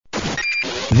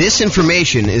This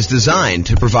information is designed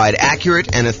to provide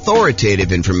accurate and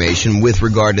authoritative information with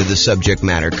regard to the subject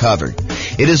matter covered.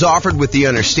 It is offered with the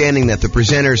understanding that the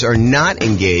presenters are not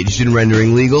engaged in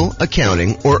rendering legal,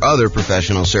 accounting, or other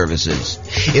professional services.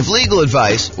 If legal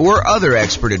advice or other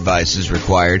expert advice is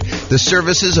required, the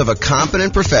services of a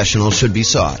competent professional should be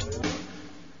sought.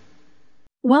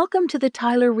 Welcome to the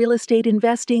Tyler Real Estate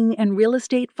Investing and Real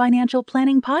Estate Financial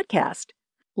Planning Podcast.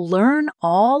 Learn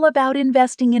all about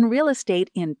investing in real estate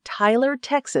in Tyler,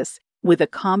 Texas, with a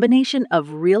combination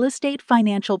of real estate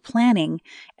financial planning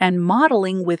and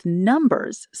modeling with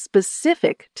numbers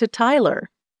specific to Tyler,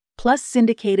 plus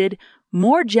syndicated,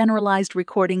 more generalized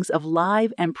recordings of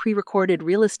live and pre-recorded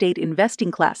real estate investing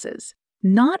classes,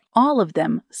 not all of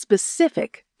them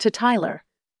specific to Tyler.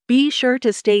 Be sure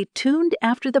to stay tuned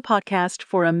after the podcast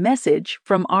for a message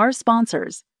from our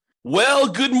sponsors. Well,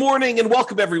 good morning and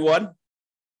welcome, everyone.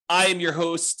 I am your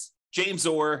host, James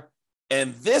Orr,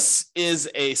 and this is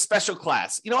a special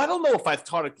class. I don't know if I've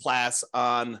taught a class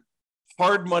on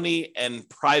hard money and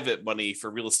private money for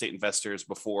real estate investors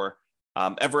before,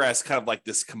 ever as kind of like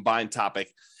this combined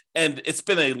topic. And it's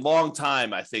been a long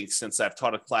time, I think, since I've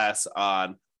taught a class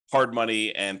on hard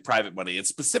money and private money, and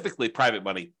specifically private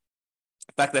money.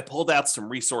 In fact, I pulled out some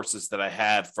resources that I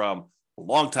had from a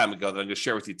long time ago that I'm going to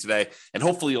share with you today, and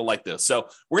hopefully you'll like those. So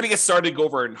we're going to get started, go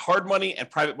over in hard money and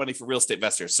private money for real estate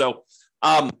investors. So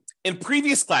in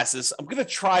previous classes, I'm going to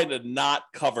try to not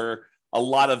cover a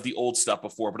lot of the old stuff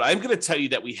before, but I'm going to tell you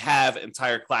that we have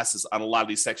entire classes on a lot of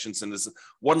these sections, and there's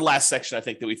one last section I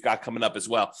think that we've got coming up as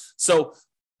well. So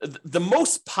the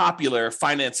most popular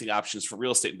financing options for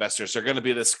real estate investors are going to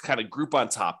be this kind of group on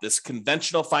top, this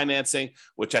conventional financing,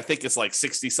 which I think is like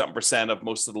 60-something% of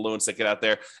most of the loans that get out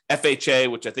there.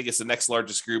 FHA, which I think is the next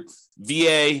largest group.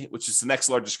 VA, which is the next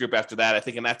largest group after that, I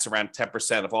think, and that's around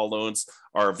 10% of all loans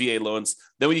are VA loans.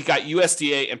 Then when you got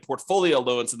USDA and portfolio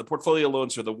loans, and the portfolio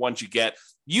loans are the ones you get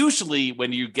usually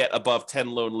when you get above 10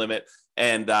 loan limit,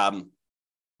 and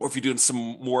or if you're doing some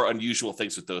more unusual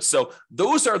things with those. So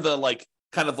those are the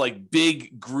kind of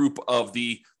big group of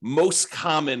the most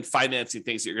common financing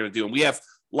things that you're going to do. And we have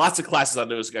lots of classes on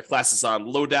those. We've got classes on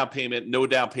low down payment, no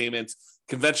down payment,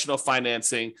 conventional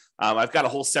financing. I've got a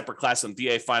whole separate class on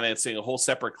VA financing, a whole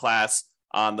separate class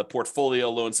on the portfolio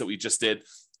loans that we just did.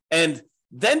 And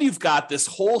then you've got this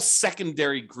whole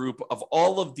secondary group of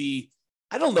all of the,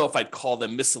 I don't know if I'd call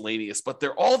them miscellaneous, but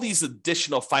they're all these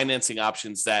additional financing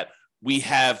options that we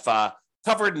have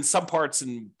covered in some parts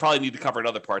and probably need to cover in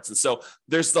other parts. And so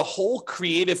there's the whole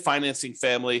creative financing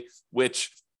family,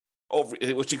 which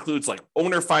includes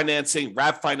owner financing,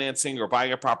 wrap financing, or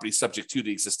buying a property subject to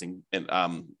the existing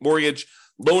mortgage,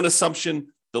 loan assumption,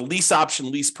 the lease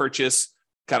option, lease purchase,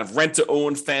 kind of rent to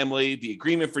own family, the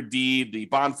agreement for deed, the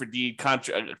bond for deed,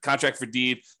 contract for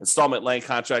deed, installment land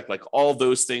contract, all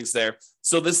those things there.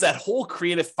 So there's that whole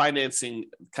creative financing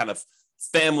kind of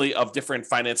family of different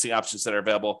financing options that are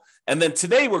available. And then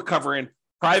today we're covering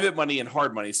private money and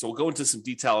hard money. So we'll go into some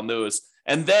detail on those.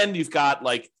 And then you've got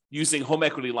using home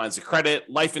equity lines of credit,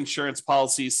 life insurance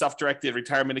policies, self-directed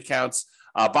retirement accounts,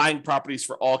 buying properties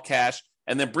for all cash,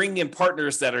 and then bringing in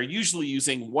partners that are usually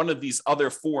using one of these other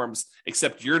forms,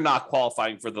 except you're not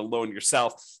qualifying for the loan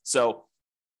yourself. So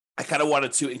I kind of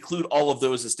wanted to include all of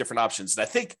those as different options. And I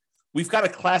think we've got a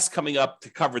class coming up to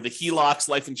cover the HELOCs,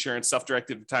 life insurance,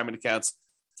 self-directed retirement accounts,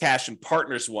 cash, and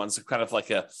partners ones, so kind of like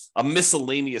a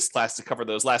miscellaneous class to cover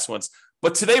those last ones.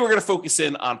 But today we're going to focus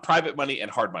in on private money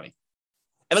and hard money.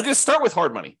 And I'm going to start with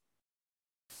hard money.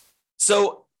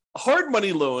 So hard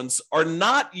money loans are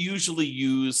not usually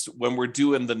used when we're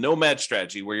doing the nomad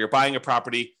strategy, where you're buying a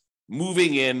property,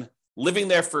 moving in, living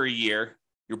there for a year.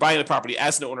 You're buying the property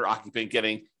as an owner-occupant,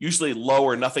 getting usually low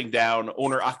or nothing down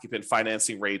owner-occupant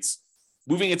financing rates,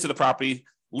 moving into the property,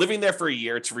 living there for a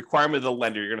year. It's a requirement of the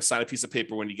lender. You're going to sign a piece of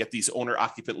paper when you get these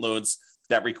owner-occupant loans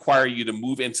that require you to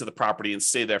move into the property and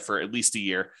stay there for at least a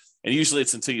year. And usually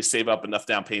it's until you save up enough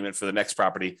down payment for the next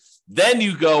property. Then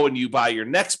you go and you buy your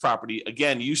next property,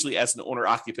 again, usually as an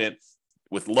owner-occupant,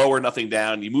 with low or nothing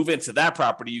down. You move into that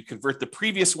property, you convert the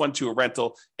previous one to a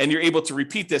rental, and you're able to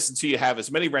repeat this until you have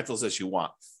as many rentals as you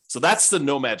want. So that's the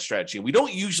nomad strategy. We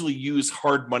don't usually use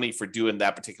hard money for doing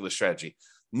that particular strategy,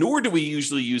 nor do we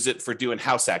usually use it for doing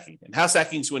house hacking. And house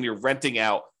hacking is when you're renting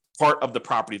out part of the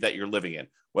property that you're living in,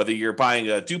 whether you're buying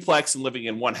a duplex and living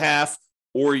in one half,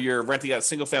 or you're renting out a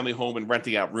single family home and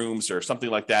renting out rooms or something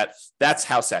like that. That's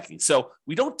house hacking. So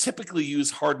we don't typically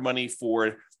use hard money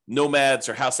for nomads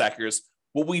or house hackers.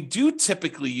 What we do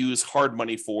typically use hard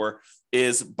money for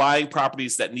is buying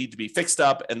properties that need to be fixed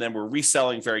up and then we're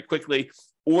reselling very quickly,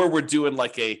 or we're doing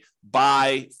like a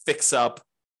buy, fix up,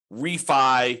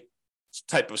 refi,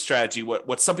 type of strategy,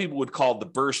 what some people would call the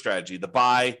BRRRR strategy, the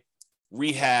buy,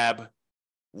 rehab,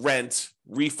 rent,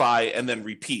 refi, and then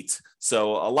repeat.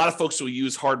 So a lot of folks will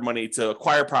use hard money to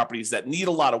acquire properties that need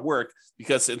a lot of work,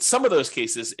 because in some of those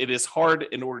cases, it is hard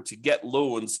in order to get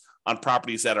loans on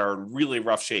properties that are in really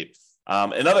rough shape.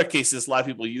 In other cases, a lot of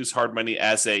people use hard money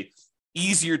as a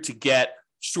easier to get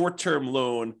short-term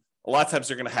loan. A lot of times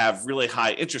they're going to have really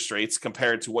high interest rates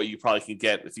compared to what you probably can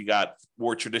get if you got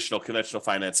more traditional, conventional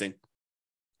financing.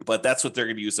 But that's what they're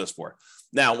going to use those for.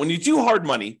 Now, when you do hard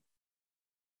money,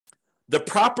 the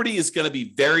property is going to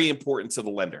be very important to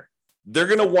the lender. They're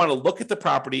going to want to look at the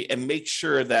property and make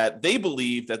sure that they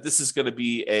believe that this is going to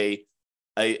be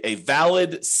a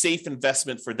valid, safe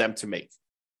investment for them to make.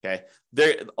 Okay.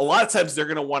 A lot of times they're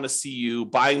going to want to see you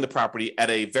buying the property at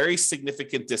a very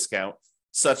significant discount,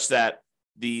 such that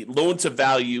the loan to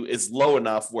value is low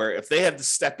enough where if they had to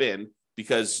step in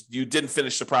because you didn't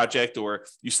finish the project or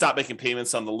you stop making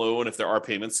payments on the loan, if there are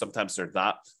payments, sometimes they're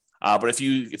not. But if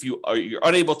you're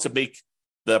unable to make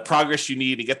the progress you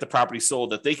need to get the property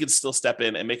sold, that they can still step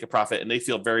in and make a profit, and they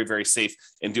feel very, very safe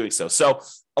in doing so. So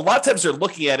a lot of times they're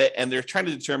looking at it and they're trying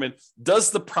to determine, does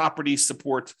the property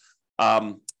support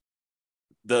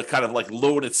the kind of like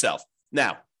loan itself?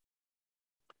 Now,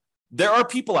 there are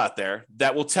people out there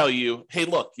that will tell you, hey,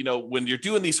 look, when you're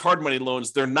doing these hard money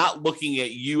loans, they're not looking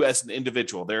at you as an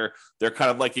individual. They're kind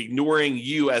of like ignoring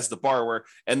you as the borrower,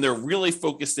 and they're really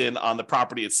focused in on the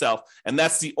property itself. And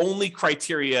that's the only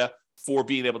criteria for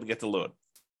being able to get the loan.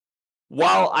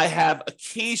 While I have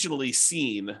occasionally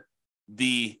seen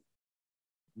the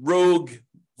rogue,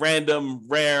 random,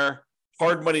 rare,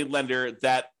 hard money lender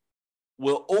that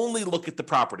will only look at the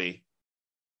property,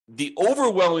 the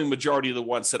overwhelming majority of the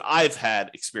ones that I've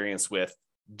had experience with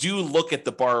do look at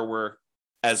the borrower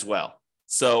as well.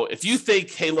 So if you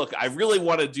think, hey, look, I really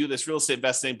want to do this real estate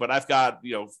investing, but I've got,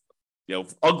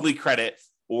 ugly credit,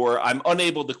 or I'm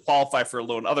unable to qualify for a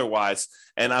loan otherwise,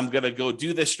 and I'm going to go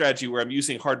do this strategy where I'm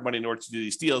using hard money in order to do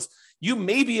these deals, you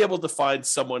may be able to find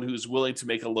someone who's willing to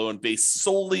make a loan based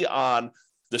solely on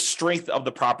the strength of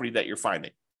the property that you're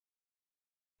finding.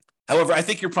 However, I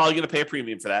think you're probably going to pay a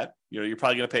premium for that. You're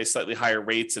probably going to pay slightly higher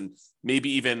rates and maybe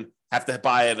even have to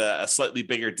buy at a slightly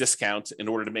bigger discount in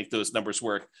order to make those numbers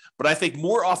work. But I think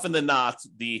more often than not,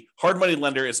 the hard money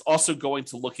lender is also going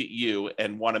to look at you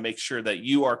and want to make sure that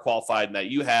you are qualified and that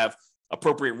you have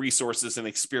appropriate resources and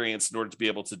experience in order to be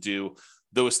able to do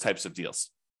those types of deals.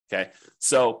 Okay.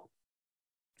 So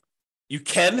you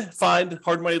can find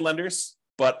hard money lenders,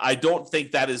 but I don't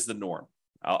think that is the norm.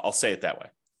 I'll say it that way.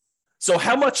 So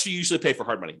how much do you usually pay for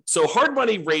hard money? So hard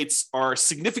money rates are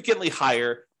significantly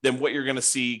higher than what you're going to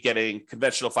see getting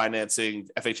conventional financing,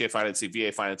 FHA financing,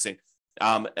 VA financing.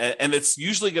 And it's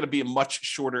usually going to be much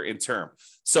shorter in term.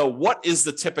 So what is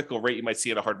the typical rate you might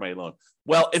see in a hard money loan?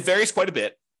 Well, it varies quite a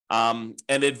bit. And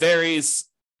it varies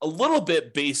a little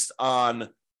bit based on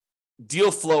deal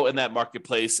flow in that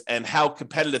marketplace and how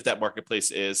competitive that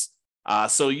marketplace is.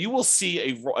 So you will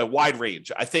see a wide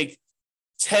range. I think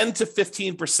 10 to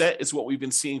 15% is what we've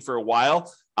been seeing for a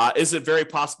while. Is it very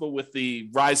possible with the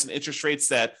rise in interest rates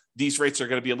that these rates are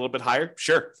going to be a little bit higher?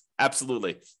 Sure,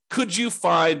 absolutely. Could you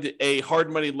find a hard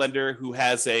money lender who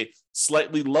has a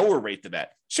slightly lower rate than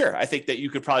that? Sure, I think that you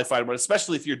could probably find one,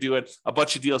 especially if you're doing a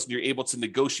bunch of deals and you're able to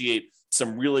negotiate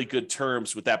some really good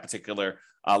terms with that particular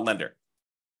lender.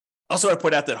 Also, I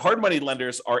point out that hard money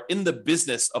lenders are in the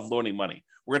business of loaning money.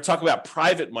 We're going to talk about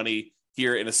private money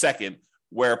here in a second,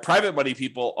 where private money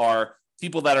people are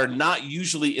people that are not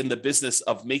usually in the business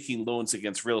of making loans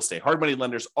against real estate. Hard money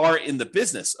lenders are in the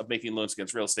business of making loans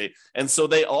against real estate. And so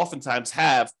they oftentimes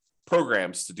have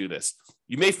programs to do this.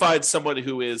 You may find someone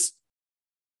who is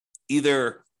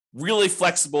either really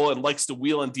flexible and likes to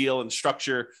wheel and deal and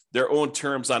structure their own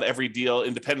terms on every deal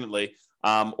independently,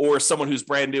 or someone who's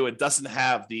brand new and doesn't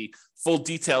have the full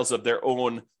details of their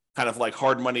own kind of like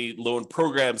hard money loan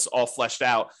programs all fleshed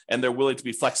out, and they're willing to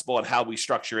be flexible on how we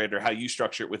structure it or how you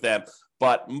structure it with them.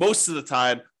 But most of the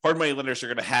time, hard money lenders are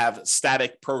going to have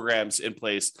static programs in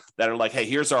place that are like, hey,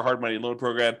 here's our hard money loan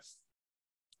program.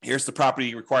 Here's the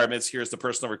property requirements. Here's the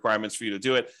personal requirements for you to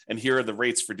do it. And here are the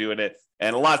rates for doing it.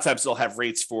 And a lot of times they'll have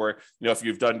rates for, if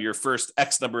you've done your first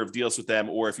X number of deals with them,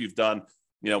 or if you've done,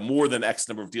 more than X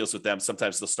number of deals with them,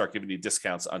 sometimes they'll start giving you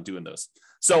discounts on doing those.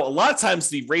 So a lot of times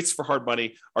the rates for hard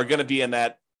money are going to be in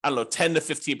that, 10 to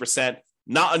 15%.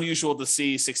 Not unusual to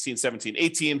see 16, 17,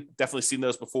 18. Definitely seen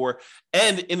those before.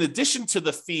 And in addition to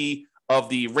the fee of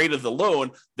the rate of the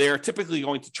loan, they're typically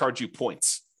going to charge you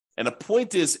points. And a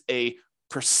point is a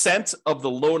percent of the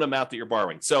loan amount that you're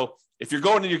borrowing. So if you're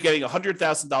going and you're getting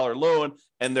 $100,000 loan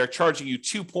and they're charging you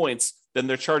 2 points, then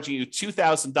they're charging you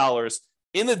 $2,000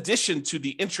 in addition to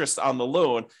the interest on the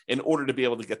loan in order to be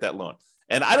able to get that loan.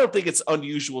 And I don't think it's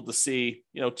unusual to see,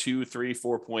 2, 3,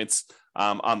 4 points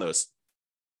on those.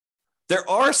 There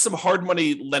are some hard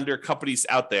money lender companies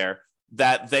out there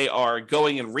that they are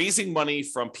going and raising money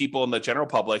from people in the general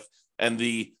public, and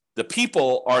the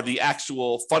people are the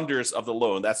actual funders of the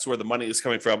loan. That's where the money is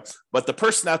coming from. But the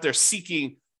person out there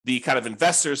seeking the kind of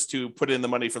investors to put in the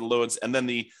money for the loans, and then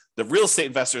the real estate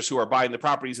investors who are buying the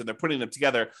properties and they're putting them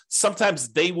together, sometimes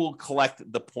they will collect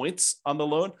the points on the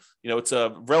loan. It's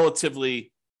a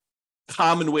relatively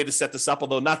common way to set this up,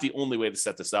 although not the only way to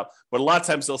set this up. But a lot of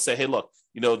times they'll say, hey, look,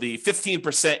 the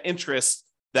 15% interest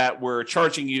that we're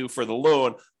charging you for the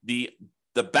loan, the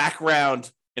background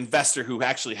investor who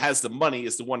actually has the money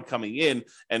is the one coming in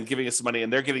and giving us the money,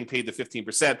 and they're getting paid the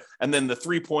 15%. And then the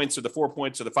 3 points or the 4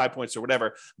 points or the 5 points or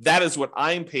whatever, that is what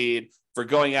I'm paid for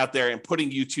going out there and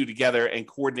putting you two together and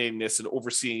coordinating this and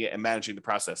overseeing it and managing the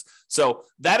process. So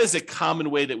that is a common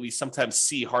way that we sometimes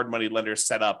see hard money lenders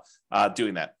set up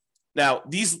doing that. Now,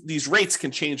 these rates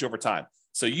can change over time.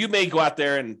 So you may go out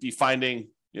there and be finding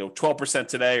 12%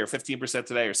 today or 15%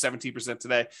 today or 17%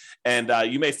 today. And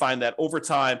you may find that over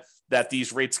time that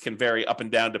these rates can vary up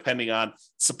and down depending on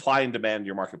supply and demand in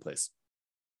your marketplace.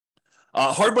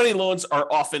 Hard money loans are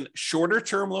often shorter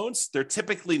term loans. They're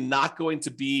typically not going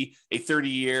to be a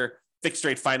 30-year fixed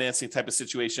rate financing type of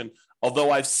situation.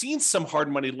 Although I've seen some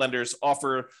hard money lenders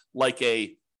offer like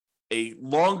a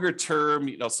longer term,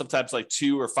 sometimes like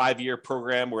 2 or 5 year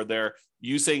program where they're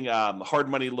using hard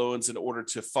money loans in order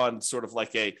to fund sort of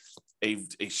like a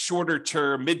shorter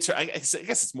term, midterm, I guess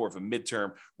it's more of a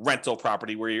midterm rental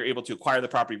property where you're able to acquire the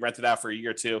property, rent it out for a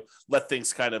year or two, let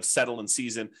things kind of settle in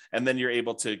season, and then you're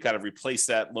able to kind of replace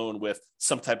that loan with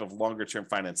some type of longer term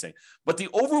financing. But the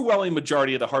overwhelming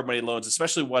majority of the hard money loans,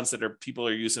 especially ones that people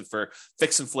are using for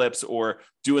fix and flips or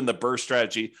doing the BRRRR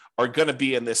strategy, are going to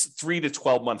be in this 3 to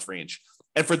 12 month range.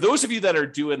 And for those of you that are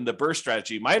doing the BRRRR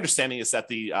strategy, my understanding is that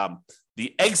the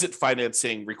exit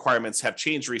financing requirements have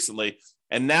changed recently,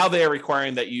 and now they are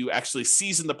requiring that you actually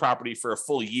season the property for a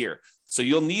full year. So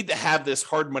you'll need to have this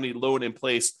hard money loan in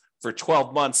place for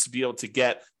 12 months to be able to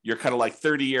get your kind of like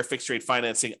 30-year fixed rate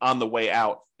financing on the way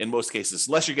out in most cases,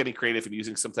 unless you're getting creative and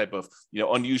using some type of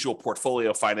unusual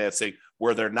portfolio financing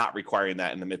where they're not requiring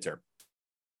that in the midterm.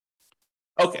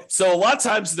 Okay, so a lot of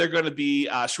times they're going to be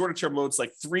shorter term loans,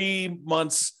 like 3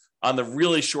 months on the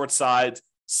really short side.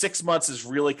 6 months is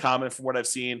really common from what I've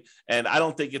seen, and I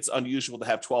don't think it's unusual to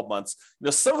have 12 months.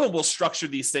 Some of them will structure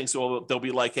these things so they'll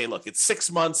be like, hey, look, it's 6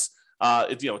 months.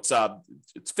 It's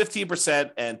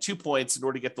 15% and 2 points in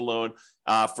order to get the loan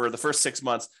for the first 6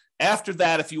 months. After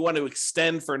that, if you want to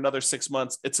extend for another 6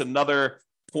 months, it's another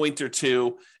point or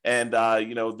two, and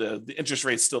the interest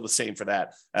rate's still the same for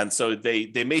that. And so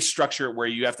they may structure it where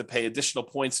you have to pay additional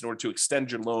points in order to extend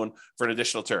your loan for an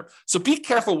additional term. So be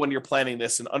careful when you're planning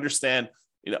this and understand,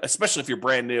 especially if you're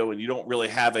brand new and you don't really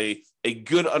have a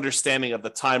good understanding of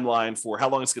the timeline for how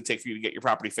long it's going to take for you to get your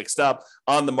property fixed up,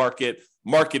 on the market,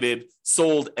 marketed,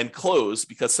 sold, and closed,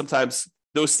 because sometimes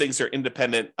those things are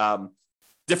independent,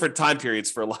 different time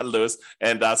periods for a lot of those.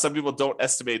 And some people don't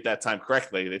estimate that time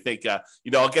correctly. They think,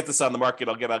 I'll get this on the market,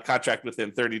 I'll get a contract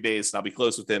within 30 days, and I'll be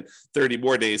closed within 30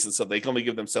 more days. And so they can only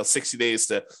give themselves 60 days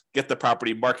to get the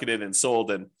property marketed and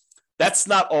sold. And that's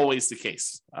not always the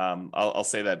case. I'll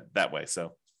say that way.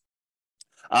 So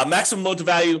maximum loan to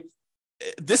value,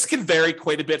 this can vary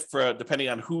quite a bit depending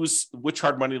on which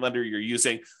hard money lender you're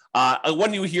using.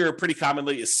 One you hear pretty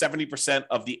commonly is 70%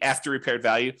 of the after repaired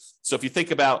value. So if you think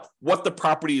about what the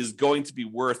property is going to be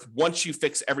worth once you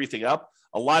fix everything up,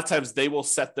 a lot of times they will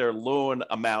set their loan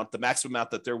amount, the maximum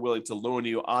amount that they're willing to loan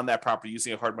you on that property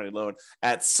using a hard money loan,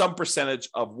 at some percentage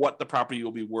of what the property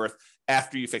will be worth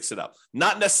after you fix it up.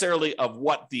 Not necessarily of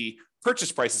what the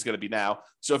purchase price is going to be now.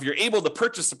 So if you're able to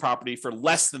purchase the property for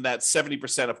less than that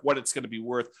 70% of what it's going to be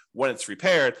worth when it's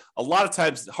repaired, a lot of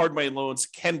times hard money loans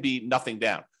can be nothing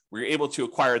down, where you're able to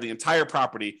acquire the entire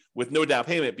property with no down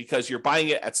payment because you're buying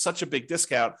it at such a big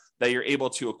discount that you're able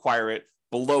to acquire it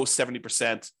below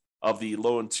 70% of the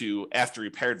loan to after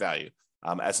repaired value,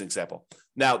 as an example.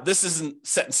 Now, this isn't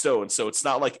set in stone, so it's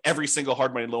not like every single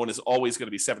hard money loan is always going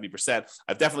to be 70%.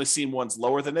 I've definitely seen ones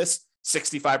lower than this.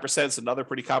 65% is another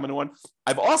pretty common one.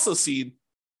 I've also seen,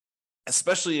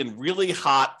 especially in really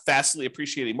hot, fastly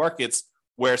appreciating markets,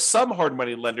 where some hard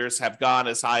money lenders have gone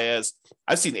as high as,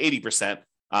 I've seen 80%.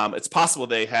 It's possible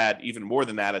they had even more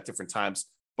than that at different times,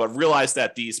 but realize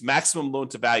that these maximum loan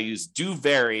to values do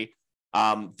vary.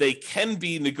 They can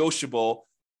be negotiable,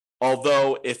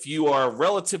 although if you are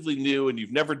relatively new and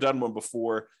you've never done one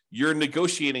before, your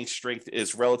negotiating strength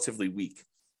is relatively weak.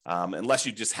 unless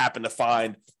you just happen to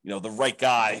find, the right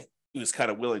guy who's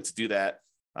kind of willing to do that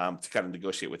to kind of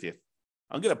negotiate with you.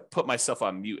 I'm going to put myself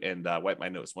on mute and wipe my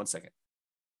nose. 1 second.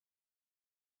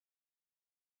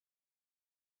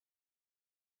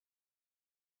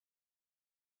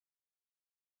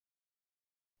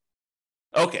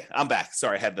 Okay, I'm back.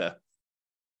 Sorry, I had to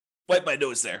wipe my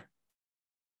nose there.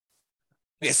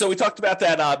 Okay, so we talked about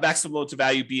that maximum loan to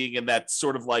value being in that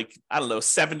sort of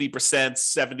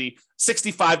 70%,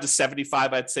 65 to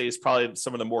 75, I'd say is probably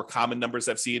some of the more common numbers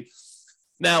I've seen.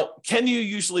 Now, can you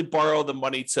usually borrow the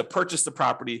money to purchase the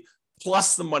property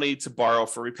plus the money to borrow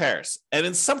for repairs? And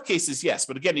in some cases, yes.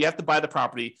 But again, you have to buy the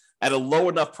property at a low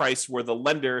enough price where the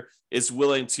lender is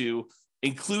willing to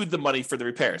include the money for the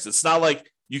repairs. It's not like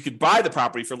you could buy the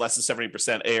property for less than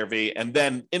 70% ARV, and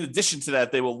then in addition to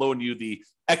that, they will loan you the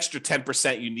extra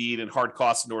 10% you need in hard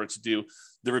costs in order to do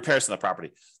the repairs on the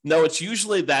property. No, it's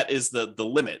usually that is the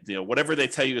limit. Whatever they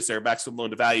tell you is their maximum loan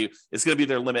to value is going to be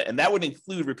their limit, and that would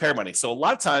include repair money. So a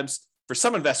lot of times for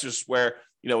some investors where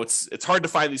it's hard to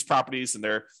find these properties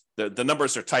and the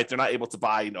numbers are tight, they're not able to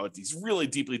buy at these really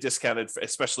deeply discounted,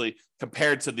 especially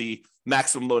compared to the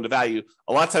maximum loan to value.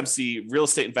 A lot of times the real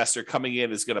estate investor coming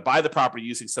in is going to buy the property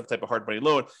using some type of hard money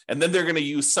loan, and then they're going to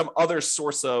use some other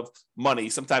source of money,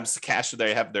 sometimes the cash that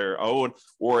they have their own,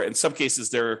 or in some cases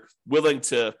they're willing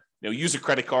to use a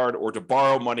credit card or to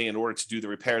borrow money in order to do the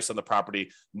repairs on the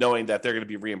property, knowing that they're going to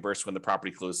be reimbursed when the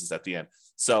property closes at the end.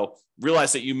 So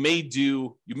realize that you may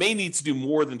need to do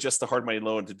more than just the hard money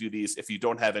loan to do these if you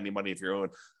don't have any money of your own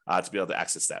to be able to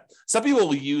access that. Some people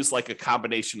will use a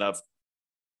combination of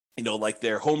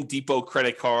their Home Depot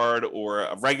credit card or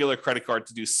a regular credit card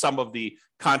to do some of the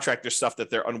contractor stuff that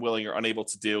they're unwilling or unable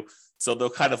to do. So they'll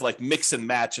kind of mix and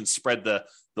match and spread the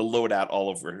load out all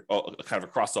over, kind of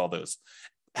across all those.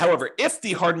 However, if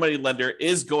the hard money lender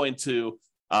is going to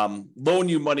loan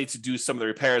you money to do some of the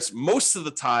repairs, most of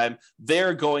the time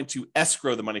they're going to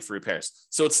escrow the money for repairs.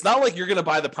 So it's not like you're going to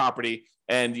buy the property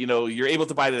and you're able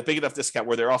to buy it at a big enough discount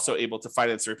where they're also able to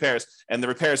finance the repairs, and the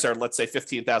repairs are, let's say,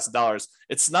 $15,000.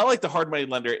 It's not like the hard money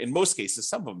lender in most cases,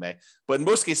 some of them may, but in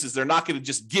most cases they're not going to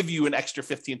just give you an extra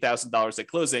 $15,000 at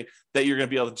closing that you're going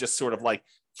to be able to just sort of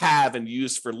have and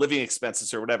use for living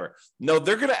expenses or whatever. No,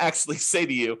 they're going to actually say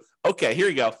to you, okay, here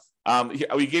you go.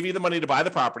 We gave you the money to buy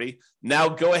the property. Now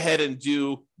go ahead and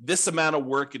do this amount of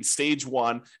work in stage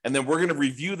one, and then we're going to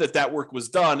review that work was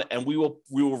done, and we will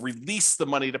release the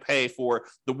money to pay for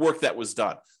the work that was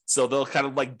done. So they'll kind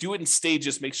of do it in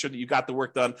stages, make sure that you got the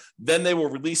work done. Then they will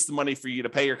release the money for you to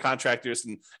pay your contractors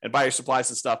and buy your supplies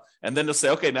and stuff. And then they'll say,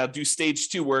 okay, now do stage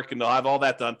 2 work, and they'll have all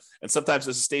that done. And sometimes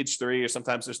there's a stage 3, or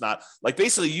sometimes there's not.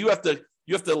 Basically you have to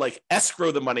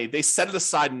escrow the money. They set it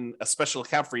aside in a special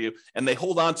account for you, and they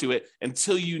hold on to it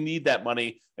until you need that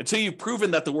money, until you've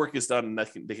proven that the work is done,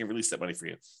 and they can release that money for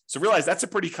you. So realize that's a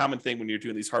pretty common thing when you're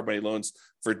doing these hard money loans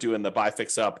for doing the buy,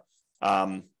 fix up,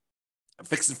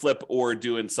 fix and flip, or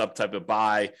doing some type of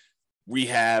buy,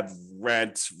 rehab,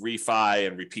 rent, refi,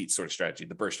 and repeat sort of strategy,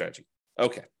 the BRRRR strategy.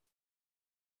 Okay.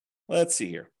 Let's see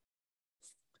here.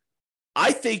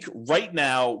 I think right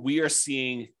now we are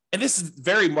seeing, and this is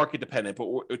very market dependent,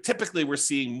 but typically we're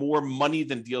seeing more money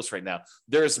than deals right now.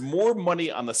 There's more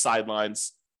money on the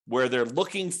sidelines where they're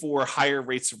looking for higher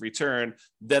rates of return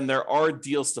than there are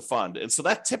deals to fund. And so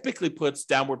that typically puts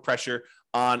downward pressure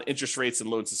on interest rates and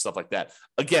loans and stuff like that.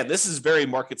 Again, this is very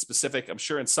market specific. I'm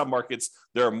sure in some markets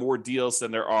there are more deals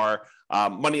than there are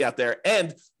money out there.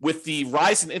 And with the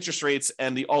rise in interest rates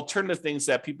and the alternative things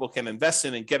that people can invest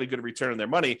in and get a good return on their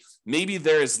money, maybe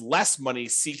there is less money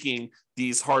seeking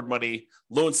these hard money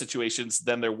loan situations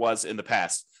than there was in the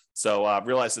past. So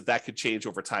realize that could change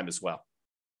over time as well.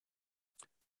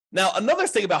 Now, another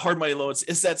thing about hard money loans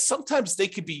is that sometimes they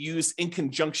could be used in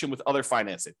conjunction with other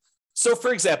financing. So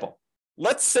for example,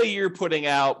 let's say you're putting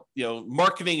out,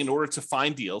 marketing in order to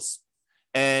find deals,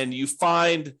 and you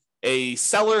find a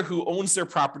seller who owns their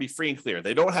property free and clear.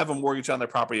 They don't have a mortgage on their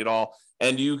property at all.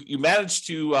 And you manage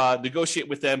to negotiate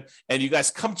with them, and you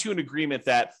guys come to an agreement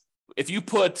that if you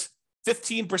put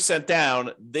 15%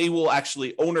 down, they will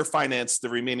actually owner finance the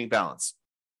remaining balance.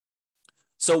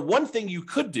 So one thing you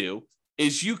could do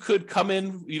is you could come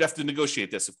in, you'd have to negotiate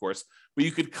this, of course, but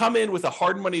you could come in with a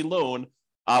hard money loan,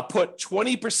 put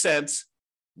 20%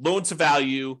 loan to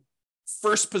value,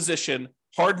 first position,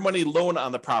 hard money loan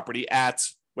on the property at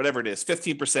whatever it is,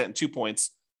 15% and 2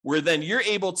 points, where then you're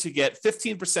able to get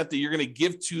 15% that you're going to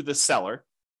give to the seller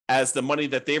as the money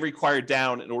that they require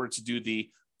down in order to do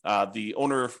the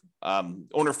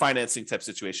owner financing type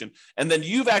situation. And then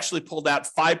you've actually pulled out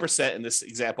 5% in this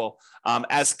example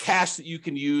as cash that you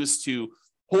can use to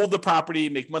hold the property,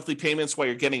 make monthly payments while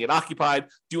you're getting it occupied,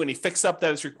 do any fix up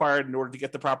that is required in order to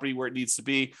get the property where it needs to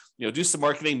be, do some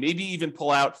marketing, maybe even pull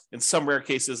out, in some rare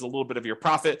cases, a little bit of your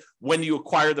profit when you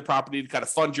acquire the property to kind of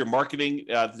fund your marketing,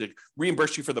 to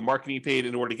reimburse you for the marketing you paid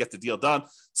in order to get the deal done.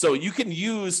 So you can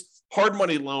use hard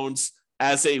money loans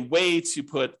as a way to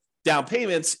put down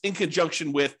payments in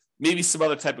conjunction with maybe some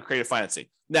other type of creative financing.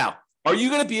 Now, are you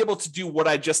going to be able to do what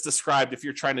I just described if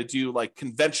you're trying to do like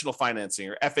conventional financing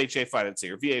or FHA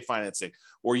financing or VA financing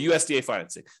or USDA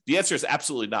financing? The answer is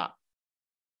absolutely not.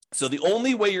 So the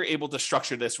only way you're able to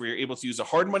structure this, where you're able to use a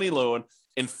hard money loan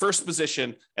in first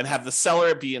position and have the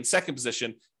seller be in second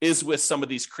position, is with some of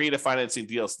these creative financing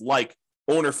deals like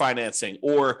owner financing,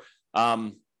 or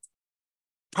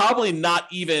probably not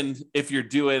even if you're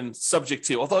doing subject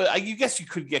to, although I guess you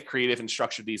could get creative and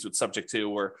structure these with subject to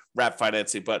or wrap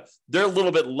financing, but they're a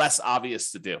little bit less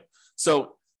obvious to do.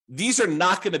 So these are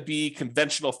not going to be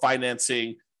conventional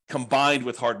financing combined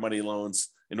with hard money loans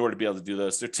in order to be able to do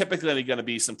those. They're typically going to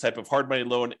be some type of hard money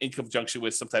loan in conjunction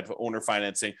with some type of owner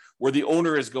financing, where the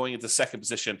owner is going into second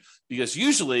position, because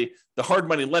usually the hard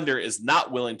money lender is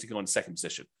not willing to go into second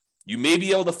position. You may be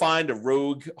able to find a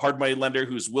rogue hard money lender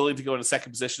who's willing to go into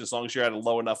second position as long as you're at a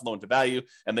low enough loan to value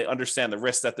and they understand the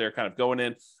risk that they're kind of going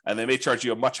in, and they may charge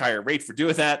you a much higher rate for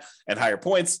doing that and higher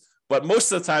points. But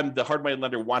most of the time, the hard money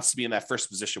lender wants to be in that first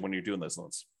position when you're doing those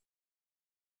loans.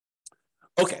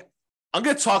 Okay, I'm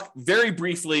going to talk very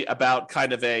briefly about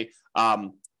kind of a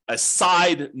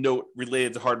side note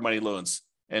related to hard money loans.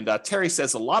 And Terry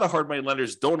says a lot of hard money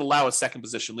lenders don't allow a second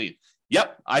position lien.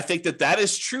 Yep, I think that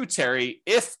is true, Terry.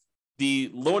 If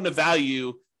the loan to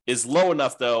value is low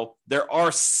enough, though, there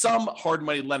are some hard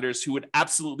money lenders who would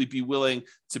absolutely be willing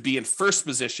to be in first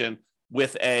position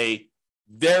with a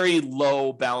very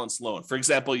low balance loan. For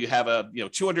example, you have a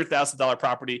 $200,000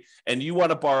 property and you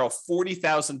want to borrow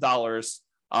 $40,000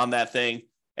 on that thing,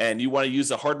 and you want to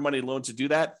use a hard money loan to do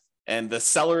that, and the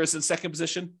seller is in second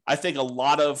position. I think a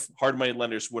lot of hard money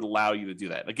lenders would allow you to do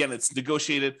that. Again, it's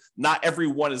negotiated. Not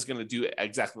everyone is going to do it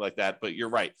exactly like that, but you're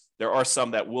right. There are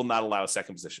some that will not allow a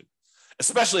second position,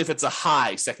 especially if it's a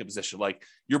high second position. Like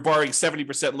you're borrowing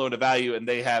 70% loan to value and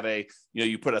they have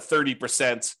you put a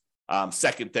 30%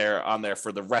 second there on there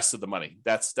for the rest of the money.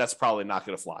 That's probably not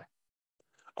going to fly.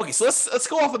 Okay, so let's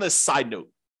go off on this side note.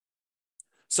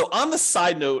 So on the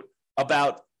side note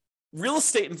about real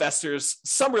estate investors,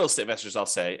 some real estate investors, I'll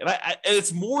say, and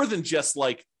it's more than just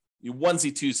like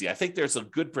onesie twosie. I think there's a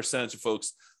good percentage of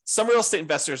folks. Some real estate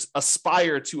investors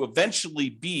aspire to eventually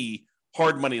be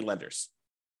hard money lenders.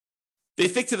 They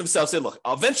think to themselves, "Hey, look,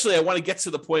 eventually I want to get to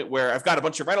the point where I've got a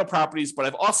bunch of rental properties, but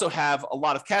I've also have a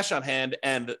lot of cash on hand,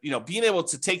 and being able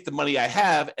to take the money I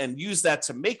have and use that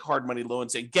to make hard money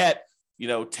loans and get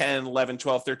 10, 11,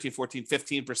 12, 13, 14,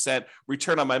 15%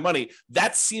 return on my money."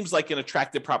 That seems like an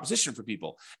attractive proposition for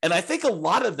people. And I think a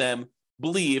lot of them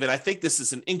believe, and I think this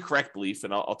is an incorrect belief,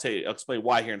 and I'll explain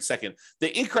why here in a second.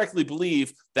 They incorrectly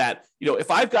believe that, if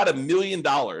I've got $1 million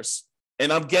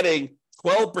and I'm getting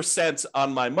 12%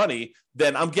 on my money,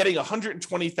 then I'm getting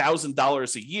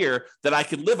 $120,000 a year that I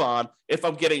can live on if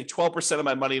I'm getting 12% of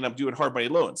my money and I'm doing hard money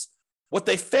loans. What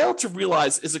they fail to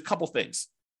realize is a couple things.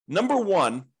 Number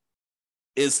one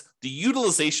is the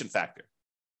utilization factor.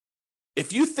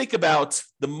 If you think about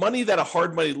the money that a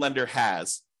hard money lender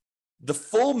has, the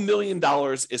full $1 million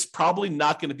is probably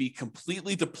not going to be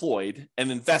completely deployed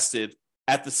and invested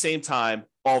at the same time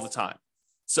all the time.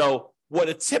 So what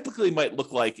it typically might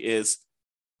look like is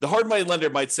the hard money lender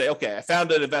might say, okay, I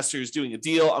found an investor who's doing a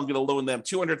deal. I'm going to loan them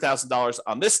 $200,000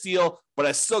 on this deal, but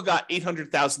I still got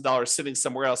 $800,000 sitting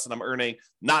somewhere else and I'm earning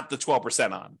not the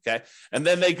 12% on, okay? And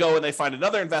then they go and they find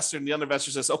another investor, and the other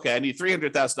investor says, okay, I need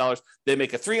 $300,000. They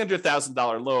make a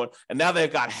 $300,000 loan, and now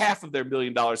they've got half of their $1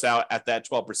 million out at that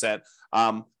 12%.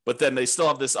 But then they still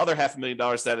have this other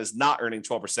 $500,000 that is not earning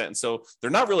 12%. And so they're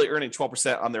not really earning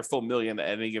 12% on their full $1 million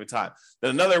at any given time.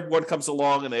 Then another one comes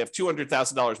along and they have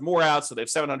 $200,000 more out. So they have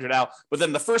 $700,000 out, but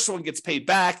then the first one gets paid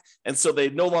back. And so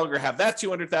they no longer have that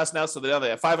 $200,000 out. So now they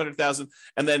have $500,000.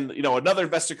 And then, another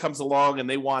investor comes along and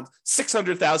they want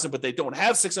 $600,000, but they don't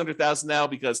have $600,000 now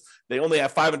because they only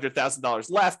have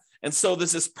 $500,000 left. And so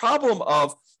there's this problem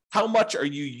of, how much are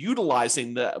you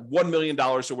utilizing the $1 million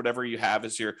or whatever you have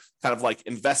as your kind of like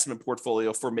investment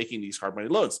portfolio for making these hard money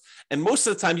loans? And most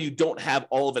of the time, you don't have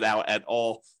all of it out at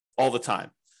all the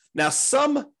time. Now,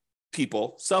 some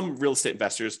people, some real estate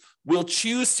investors will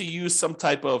choose to use some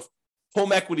type of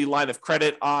home equity line of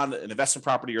credit on an investment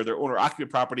property or their owner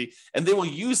occupant property, and they will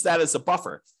use that as a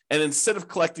buffer. And instead of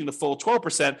collecting the full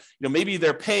 12%, maybe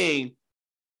they're paying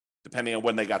depending on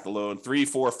when they got the loan, 3,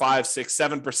 4, 5, 6,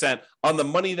 7% on the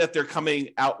money that they're coming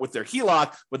out with their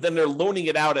HELOC, but then they're loaning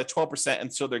it out at 12%.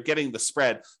 And so they're getting the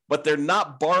spread, but they're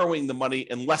not borrowing the money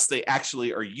unless they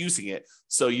actually are using it.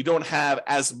 So you don't have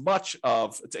as much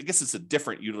of, I guess it's a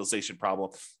different utilization problem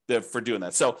for doing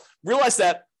that. So realize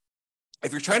that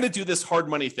if you're trying to do this hard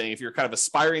money thing, if you're kind of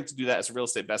aspiring to do that as a real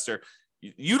estate investor,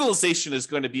 utilization is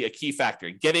going to be a key factor.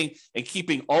 Getting and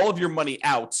keeping all of your money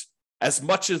out as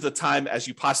much of the time as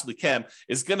you possibly can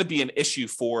is going to be an issue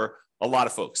for a lot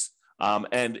of folks.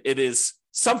 And it is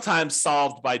sometimes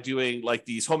solved by doing like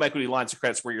these home equity lines of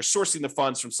credits where you're sourcing the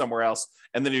funds from somewhere else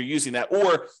and then you're using that,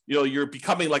 or you're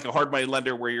becoming like a hard money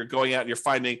lender where you're going out and you're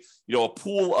finding a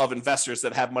pool of investors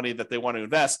that have money that they want to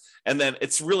invest, and then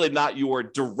it's really not your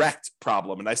direct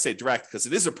problem. And I say direct because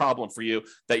it is a problem for you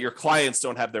that your clients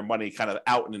don't have their money kind of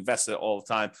out and invested all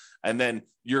the time, and then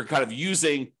you're kind of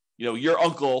using your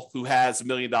uncle who has $1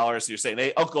 million. You're saying,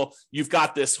 hey, uncle, you've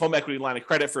got this home equity line of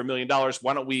credit for $1 million.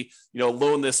 Why don't we,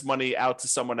 loan this money out to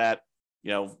someone at,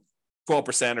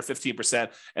 12% or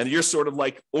 15%. And you're sort of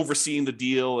like overseeing the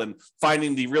deal and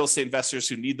finding the real estate investors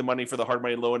who need the money for the hard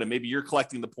money loan. And maybe you're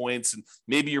collecting the points and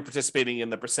maybe you're participating in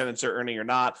the percentage they're earning or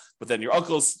not. But then your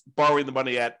uncle's borrowing the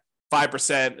money at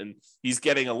 5% and he's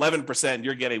getting 11%,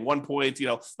 you're getting 1 point,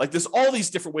 like there's all these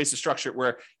different ways to structure it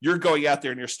where you're going out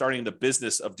there and you're starting the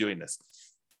business of doing this.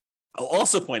 I'll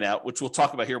also point out, which we'll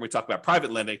talk about here when we talk about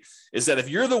private lending, is that if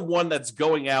you're the one that's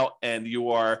going out and you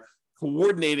are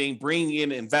coordinating, bringing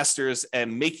in investors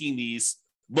and making these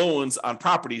loans on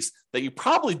properties, that you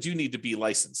probably do need to be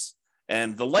licensed.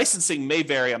 And the licensing may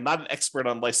vary. I'm not an expert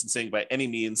on licensing by any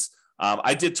means.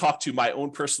 I did talk to my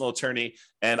own personal attorney,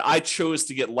 and I chose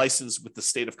to get licensed with the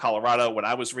state of Colorado when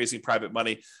I was raising private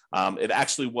money. It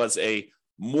actually was a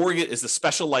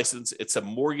special license. It's a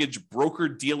mortgage broker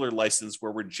dealer license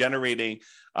where we're generating,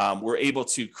 we're able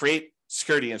to create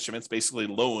security instruments, basically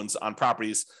loans on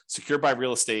properties secured by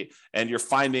real estate, and you're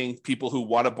finding people who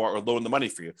want to borrow or loan the money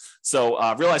for you. So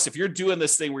realize if you're doing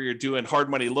this thing where you're doing hard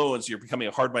money loans, you're becoming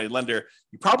a hard money lender,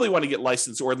 you probably want to get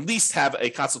licensed or at least have a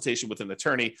consultation with an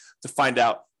attorney to find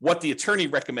out what the attorney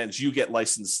recommends you get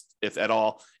licensed, if at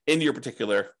all, in your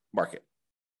particular market.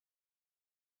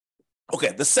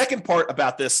 Okay, the second part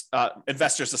about this,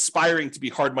 investors aspiring to be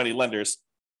hard money lenders,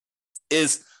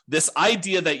 is this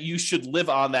idea that you should live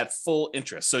on that full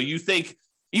interest. So you think,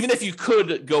 even if you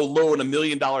could go loan $1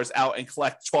 million out and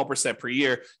collect 12% per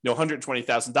year,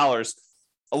 $120,000,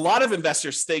 a lot of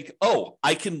investors think, oh,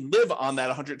 I can live on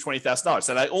that $120,000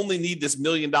 and I only need this $1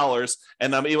 million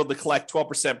and I'm able to collect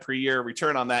 12% per year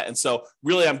return on that. And so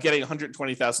really I'm getting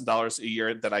 $120,000 a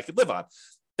year that I could live on.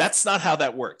 That's not how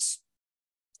that works.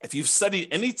 If you've studied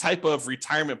any type of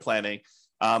retirement planning,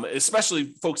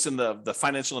 especially folks in the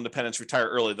financial independence, retire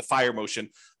early, the FIRE motion,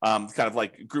 kind of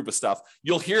like group of stuff,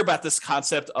 you'll hear about this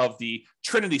concept of the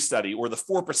Trinity study or the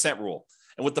 4% rule.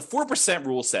 And what the 4%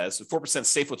 rule says, the 4%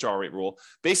 safe withdrawal rate rule,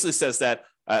 basically says that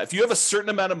if you have a certain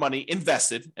amount of money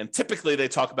invested, and typically they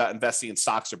talk about investing in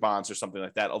stocks or bonds or something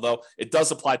like that, although it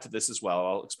does apply to this as well.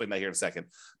 I'll explain that here in a second.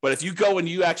 But if you go and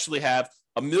you actually have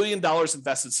 $1 million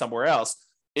invested somewhere else,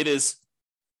 it is,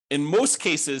 in most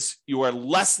cases, you are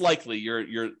less likely,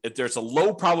 there's a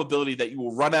low probability that you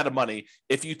will run out of money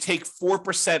if you take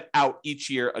 4% out each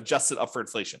year, adjusted up for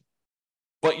inflation.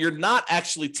 But you're not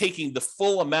actually taking the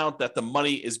full amount that the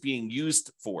money is being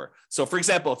used for. So for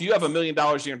example, if you have $1 million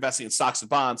you're investing in stocks and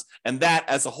bonds, and that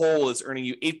as a whole is earning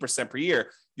you 8% per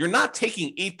year, you're not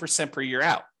taking 8% per year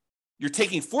out. You're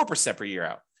taking 4% per year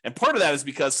out. And part of that is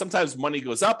because sometimes money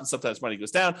goes up and sometimes money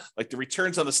goes down. Like the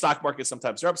returns on the stock market,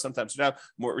 sometimes they're up, sometimes they're down.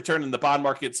 More return in the bond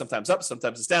market, sometimes up,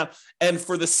 sometimes it's down. And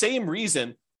for the same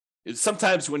reason,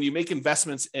 sometimes when you make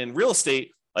investments in real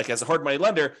estate, like as a hard money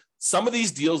lender, some of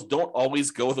these deals don't always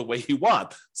go the way you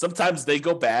want. Sometimes they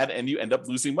go bad and you end up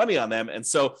losing money on them. And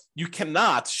so you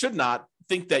should not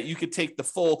think that you could take the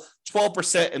full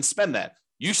 12% and spend that.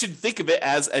 You should think of it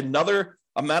as another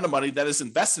amount of money that is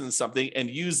invested in something and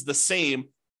use the same,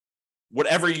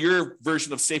 whatever your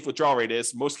version of safe withdrawal rate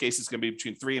is. Most cases going to be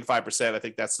between 3 and 5%. I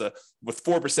think that's with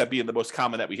 4% being the most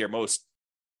common that we hear most,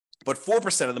 but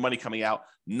 4% of the money coming out,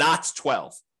 not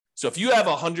 12. So if you have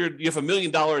 $1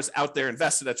 million out there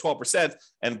invested at 12%,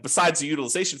 and besides the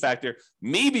utilization factor,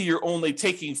 maybe you're only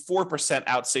taking 4%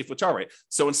 out safe withdrawal rate.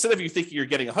 So instead of you thinking you're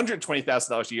getting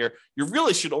 $120,000 a year, you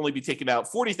really should only be taking out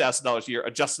 $40,000 a year,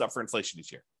 adjusted up for inflation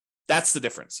each year. That's the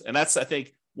difference. And that's, I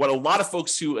think, what a lot of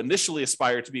folks who initially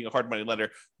aspire to being a hard money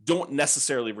lender don't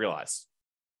necessarily realize.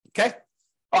 Okay.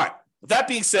 All right. With that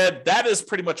being said, that is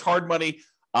pretty much hard money.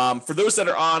 For those that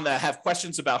are on that have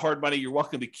questions about hard money, you're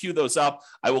welcome to queue those up.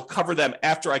 I will cover them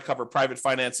after I cover private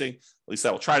financing. At least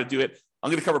I will try to do it. I'm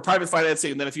going to cover private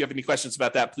financing, and then if you have any questions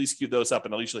about that, please queue those up,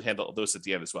 and I'll usually handle those at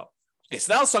the end as well. Okay,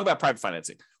 so now let's talk about private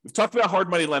financing. We've talked about hard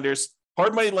money lenders.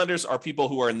 Hard money lenders are people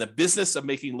who are in the business of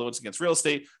making loans against real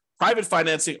estate. Private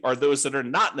financing are those that are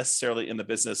not necessarily in the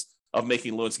business of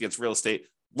making loans against real estate,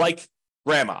 like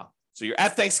grandma. So you're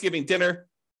at Thanksgiving dinner,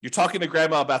 you're talking to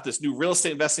grandma about this new real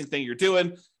estate investing thing you're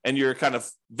doing, and you're kind of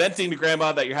venting to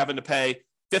grandma that you're having to pay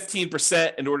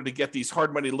 15% in order to get these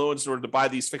hard money loans in order to buy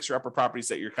these fixer-upper properties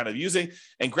that you're kind of using.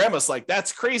 And grandma's like,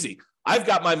 that's crazy. I've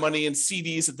got my money in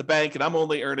CDs at the bank, and I'm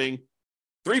only earning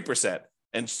 3%.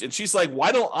 And she's like,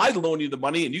 why don't I loan you the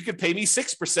money and you could pay me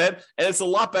 6%? And it's a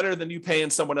lot better than you paying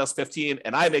someone else 15%,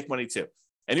 and I make money too.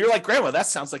 And you're like, grandma, that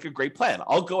sounds like a great plan.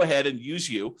 I'll go ahead and use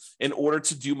you in order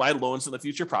to do my loans in the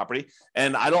future property.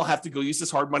 And I don't have to go use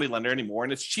this hard money lender anymore.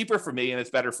 And it's cheaper for me and it's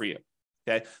better for you.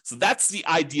 Okay. So that's the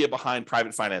idea behind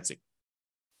private financing.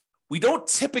 We don't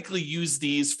typically use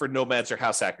these for nomads or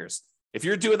house hackers. If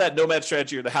you're doing that nomad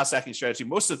strategy or the house hacking strategy,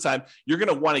 most of the time, you're going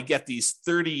to want to get these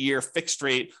 30-year fixed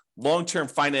rate, long-term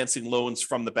financing loans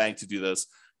from the bank to do this.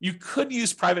 You could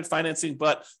use private financing,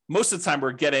 but most of the time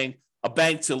we're getting a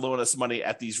bank to loan us money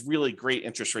at these really great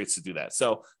interest rates to do that.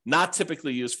 So not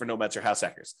typically used for nomads or house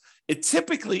hackers. It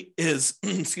typically is,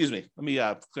 excuse me, let me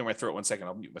clear my throat 1 second.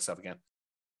 I'll mute myself again.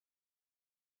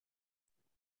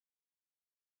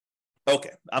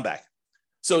 Okay, I'm back.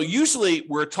 So usually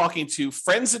we're talking to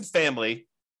friends and family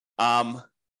and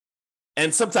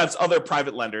sometimes other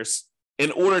private lenders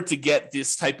in order to get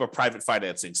this type of private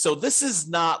financing. So this is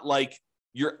not like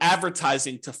you're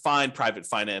advertising to find private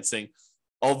financing,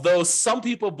 although some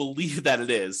people believe that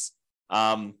it is.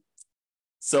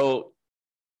 So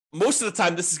most of the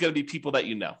time, this is going to be people that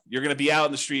you know. You're going to be out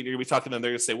in the street, and you're going to be talking to them.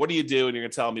 They're going to say, what do you do? And you're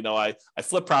going to tell them, I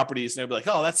flip properties. And they'll be like,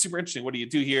 oh, that's super interesting. What do you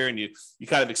do here? And you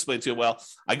kind of explain to them, well,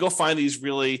 I go find these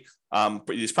really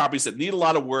these properties that need a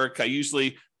lot of work. I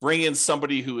usually bring in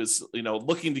somebody who is,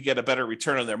 looking to get a better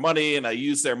return on their money. And I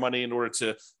use their money in order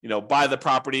to, buy the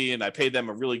property, and I pay them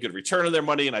a really good return on their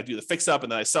money. And I do the fix up,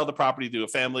 and then I sell the property to a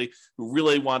family who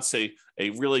really wants a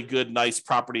really good, nice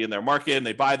property in their market. And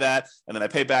they buy that. And then I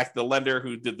pay back the lender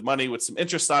who did the money with some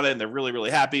interest on it. And they're really, really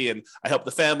happy. And I help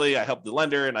the family, I help the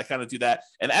lender, and I kind of do that.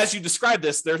 And as you describe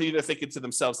this, they're either thinking to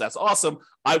themselves, that's awesome.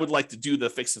 I would like to do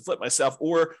the fix and flip myself.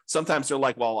 Or sometimes they're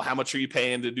like, well, how much are you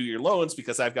paying to do your loans?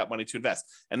 Because I've got money to invest.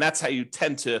 And that's how you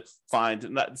tend to find,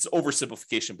 it's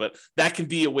oversimplification, but that can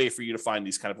be a way for you to find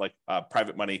these kind of like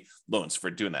private money loans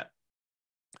for doing that.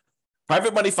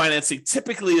 Private money financing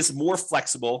typically is more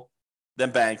flexible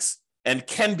than banks and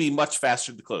can be much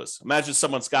faster to close. Imagine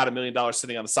someone's got $1 million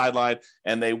sitting on the sideline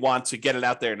and they want to get it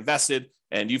out there and invested,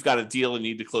 and you've got a deal and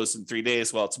you need to close in 3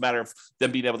 days. Well, it's a matter of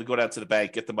them being able to go down to the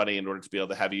bank, get the money in order to be able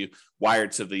to have you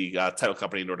wired to the title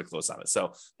company in order to close on it.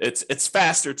 So it's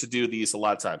faster to do these a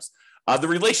lot of times. The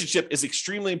relationship is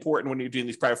extremely important when you're doing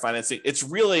these private financing. It's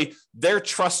really their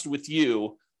trust with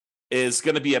you is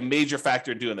going to be a major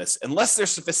factor in doing this. Unless they're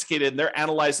sophisticated and they're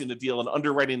analyzing the deal and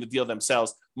underwriting the deal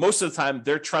themselves, most of the time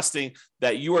they're trusting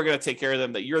that you are going to take care of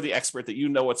them, that you're the expert, that you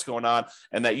know what's going on,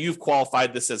 and that you've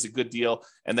qualified this as a good deal,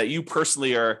 and that you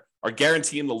personally are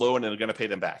guaranteeing the loan and are going to pay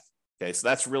them back. Okay, so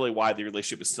that's really why the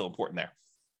relationship is still important there.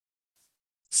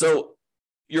 So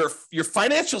your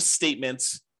financial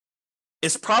statements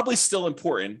is probably still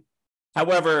important.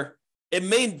 However, they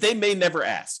may never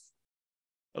ask.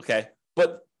 Okay,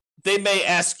 but they may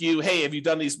ask you, hey, have you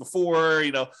done these before?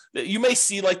 You may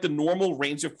see like the normal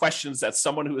range of questions that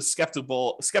someone who is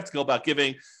skeptical about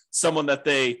giving someone that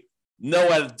they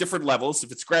know at different levels.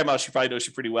 If it's grandma, she probably knows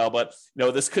you pretty well, but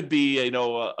this could be,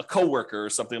 a coworker or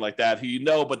something like that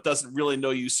who but doesn't really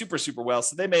know you super, super well.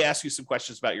 So they may ask you some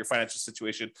questions about your financial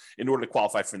situation in order to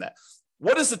qualify for that.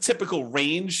 What is the typical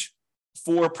range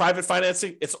for private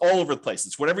financing? It's all over the place.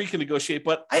 It's whatever you can negotiate,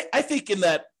 but I think in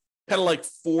that kind of like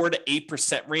 4 to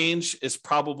 8% range is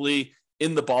probably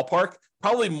in the ballpark,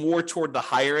 probably more toward the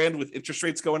higher end with interest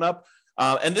rates going up.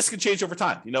 And this can change over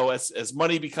time. As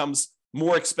money becomes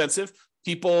more expensive,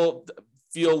 people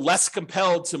feel less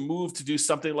compelled to move to do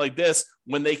something like this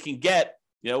when they can get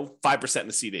 5% in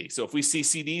a CD. So if we see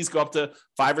CDs go up to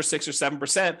 5 or 6 or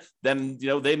 7%, then,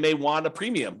 they may want a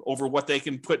premium over what they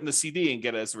can put in the CD and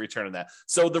get as a return on that.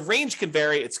 So the range can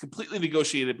vary. It's completely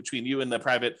negotiated between you and the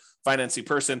private financing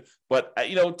person. But,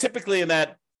 typically in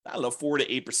that, 4 to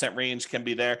 8% range can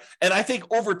be there. And I think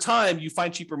over time you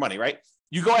find cheaper money, right?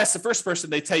 You go ask the first person,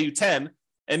 they tell you 10,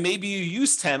 and maybe you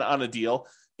use 10 on a deal,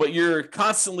 but you're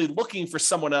constantly looking for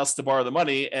someone else to borrow the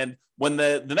money. And when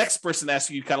the next person asks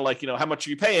you kind of like, how much are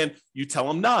you paying? You tell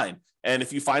them 9. And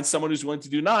if you find someone who's willing to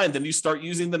do 9, then you start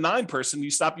using the 9 person, you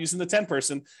stop using the 10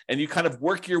 person, and you kind of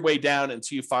work your way down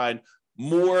until you find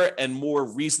more and more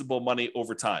reasonable money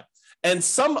over time. And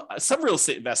some real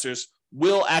estate investors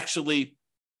will actually,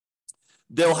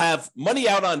 they'll have money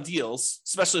out on deals,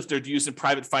 especially if they're using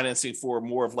private financing for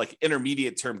more of like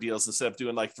intermediate term deals instead of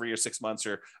doing like 3 or 6 months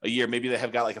or a year. Maybe they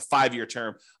have got like a 5-year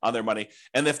term on their money.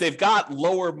 And if they've got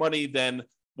lower money than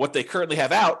what they currently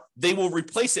have out, they will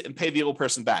replace it and pay the old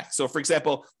person back. So for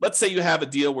example, let's say you have a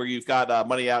deal where you've got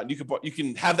money out and you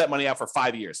can have that money out for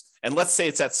 5 years. And let's say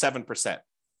it's at 7%.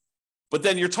 But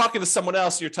then you're talking to someone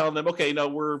else, and you're telling them, okay,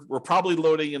 we're probably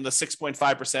loading in the 6.5%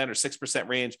 or 6%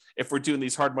 range if we're doing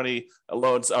these hard money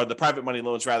loans, or the private money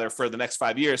loans rather, for the next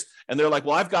 5 years. And they're like,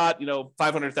 well, I've got,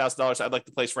 $500,000 I'd like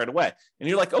to place right away. And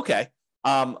you're like, okay,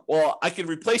 well, I can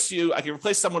replace you. I can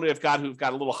replace someone who've got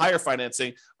a little higher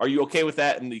financing. Are you okay with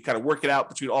that? And you kind of work it out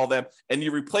between all of them. And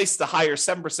you replace the higher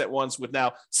 7% ones with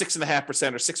now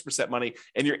 6.5% or 6% money.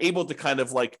 And you're able to kind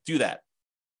of like do that.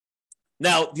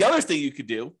 Now, the other thing you could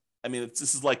do,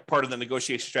 this is like part of the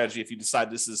negotiation strategy if you decide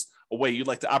this is a way you'd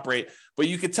like to operate, but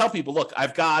you could tell people, look,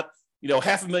 I've got,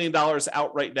 $500,000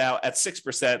 out right now at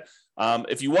 6%.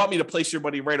 If you want me to place your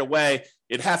money right away,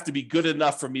 it'd have to be good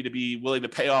enough for me to be willing to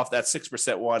pay off that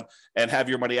 6% one and have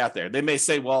your money out there. They may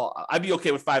say, well, I'd be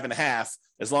okay with 5.5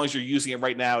 as long as you're using it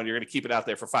right now and you're going to keep it out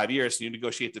there for 5 years. And you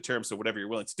negotiate the terms of whatever you're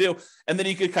willing to do. And then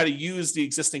you could kind of use the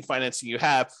existing financing you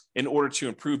have in order to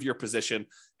improve your position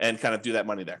and kind of do that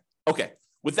money there. Okay.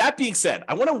 With that being said,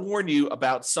 I want to warn you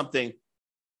about something,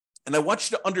 and I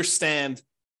want you to understand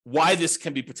why this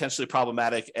can be potentially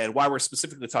problematic and why we're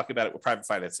specifically talking about it with private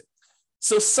financing.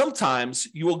 So sometimes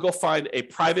you will go find a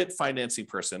private financing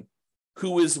person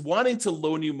who is wanting to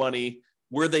loan you money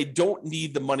where they don't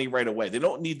need the money right away. They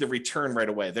don't need the return right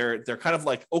away. They're kind of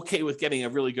like okay with getting a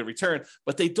really good return,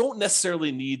 but they don't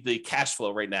necessarily need the cash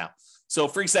flow right now. So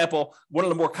for example, one of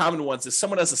the more common ones is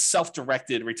someone has a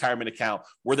self-directed retirement account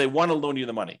where they want to loan you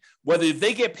the money. Whether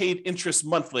they get paid interest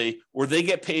monthly or they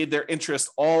get paid their interest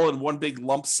all in one big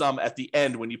lump sum at the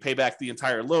end when you pay back the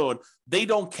entire loan, they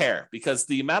don't care because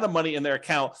the amount of money in their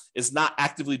account is not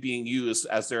actively being used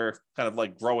as they're kind of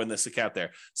like growing this account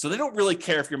there. So they don't really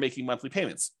care if you're making monthly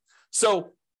payments.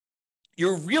 So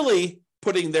you're really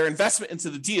putting their investment into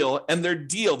the deal, and their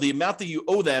deal, the amount that you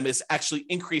owe them, is actually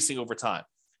increasing over time.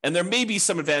 And there may be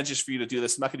some advantages for you to do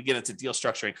this. I'm not going to get into deal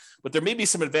structuring, but there may be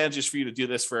some advantages for you to do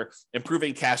this for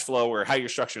improving cash flow or how you're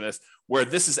structuring this, where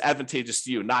this is advantageous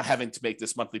to you, not having to make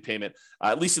this monthly payment,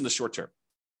 at least in the short term.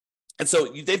 And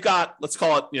so they've got, let's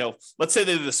call it, let's say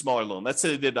they did a smaller loan. Let's say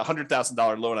they did a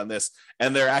 $100,000 loan on this,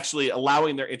 and they're actually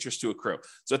allowing their interest to accrue.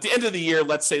 So at the end of the year,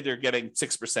 let's say they're getting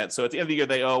 6%. So at the end of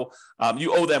the year,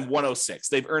 you owe them 106.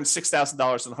 They've earned $6,000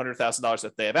 on $100,000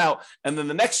 that they have out. And then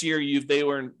the next year, you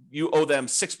owe them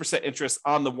 6% interest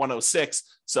on the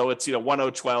 106. So it's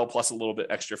 1012 plus a little bit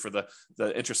extra for the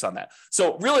interest on that.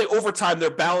 So really over time,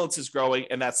 their balance is growing,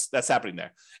 and that's happening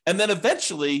there. And then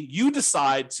eventually you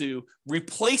decide to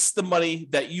replace the money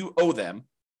that you owe them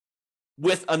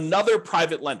with another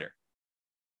private lender.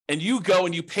 And you go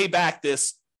and you pay back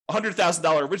this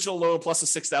 $100,000 original loan plus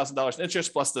the $6,000 in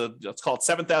interest plus the, let's call it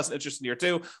 $7,000 interest in year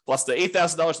 2 plus the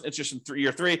 $8,000 in interest in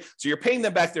year 3. So you're paying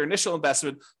them back their initial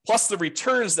investment plus the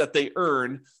returns that they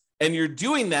earn. And you're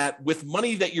doing that with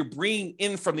money that you're bringing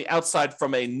in from the outside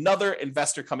from another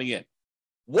investor coming in.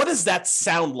 What does that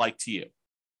sound like to you?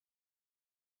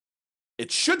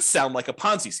 It should sound like a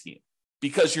Ponzi scheme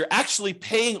because you're actually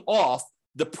paying off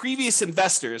the previous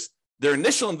investors, their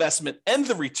initial investment and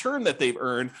the return that they've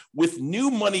earned with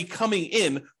new money coming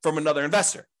in from another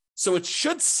investor. So it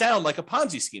should sound like a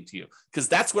Ponzi scheme to you because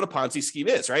that's what a Ponzi scheme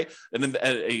is, right? And then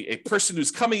a person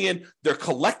who's coming in, they're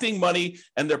collecting money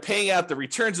and they're paying out the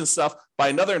returns and stuff by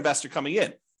another investor coming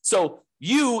in. So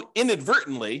you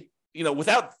inadvertently,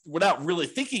 without really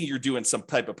thinking you're doing some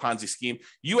type of Ponzi scheme,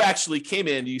 you actually came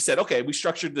in and you said, okay, we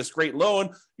structured this great loan.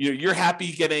 You're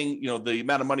happy getting, the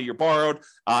amount of money you borrowed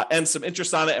and some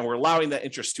interest on it. And we're allowing that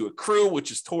interest to accrue,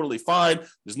 which is totally fine.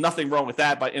 There's nothing wrong with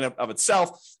that in of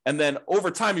itself. And then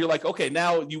over time, you're like, okay,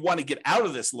 now you want to get out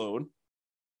of this loan.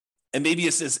 And maybe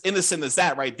it's as innocent as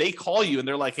that, right? They call you and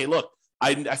they're like, hey, look,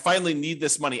 I finally need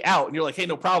this money out. And you're like, hey,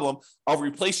 no problem. I'll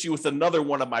replace you with another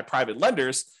one of my private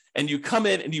lenders. And you come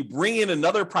in and you bring in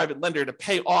another private lender to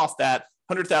pay off that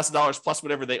 $100,000 plus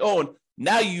whatever they own.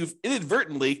 Now you've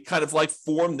inadvertently kind of like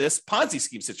formed this Ponzi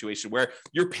scheme situation where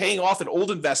you're paying off an old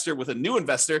investor with a new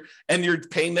investor and you're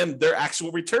paying them their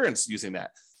actual returns using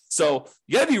that. So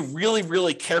you got to be really,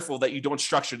 really careful that you don't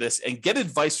structure this and get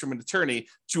advice from an attorney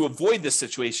to avoid this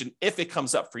situation if it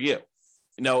comes up for you.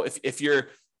 If you're,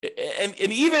 and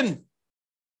even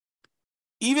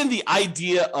even the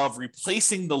idea of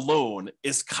replacing the loan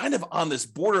is kind of on this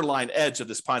borderline edge of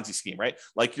this Ponzi scheme, right?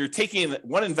 Like you're taking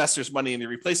one investor's money and you're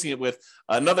replacing it with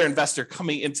another investor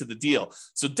coming into the deal.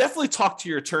 So definitely talk to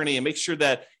your attorney and make sure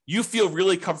that you feel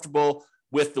really comfortable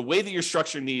with the way that you're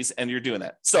structuring these and you're doing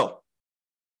that. So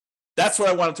that's what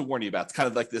I wanted to warn you about. It's kind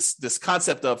of like this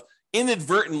concept of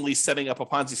inadvertently setting up a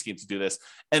Ponzi scheme to do this.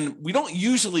 And we don't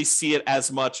usually see it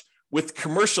as much with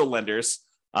commercial lenders.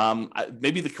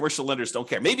 Maybe the commercial lenders don't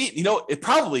care. Maybe, it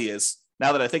probably is,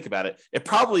 now that I think about it, it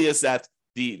probably is that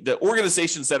the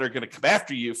organizations that are going to come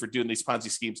after you for doing these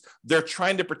Ponzi schemes, they're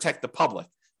trying to protect the public,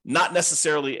 not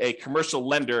necessarily a commercial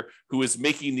lender who is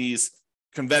making these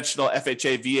conventional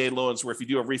FHA, VA loans where if you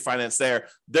do a refinance there,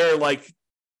 they're like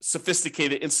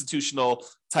sophisticated institutional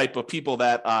type of people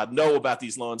that know about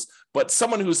these loans. But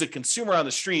someone who's a consumer on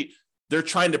the street, they're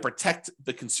trying to protect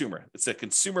the consumer. It's a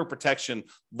consumer protection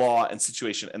law and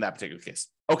situation in that particular case.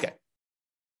 Okay.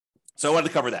 So I wanted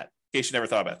to cover that in case you never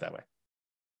thought about it that way.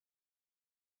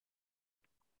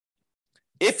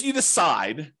 If you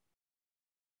decide,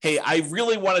 hey, I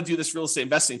really want to do this real estate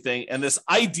investing thing, and this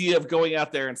idea of going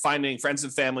out there and finding friends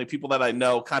and family, people that I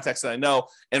know, contacts that I know,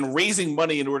 and raising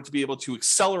money in order to be able to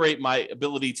accelerate my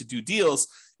ability to do deals,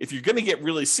 if you're going to get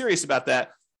really serious about that,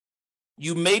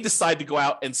 you may decide to go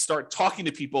out and start talking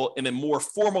to people in a more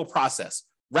formal process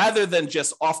rather than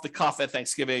just off the cuff at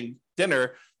Thanksgiving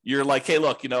dinner. You're like, hey,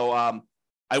 look,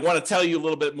 I want to tell you a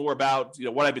little bit more about,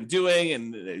 what I've been doing.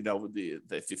 And,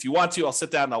 if you want to, I'll sit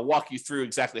down and I'll walk you through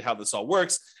exactly how this all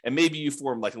works. And maybe you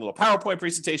form like a little PowerPoint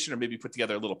presentation, or maybe put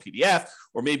together a little PDF,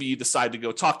 or maybe you decide to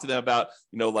go talk to them about,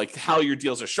 like how your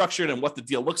deals are structured and what the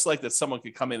deal looks like that someone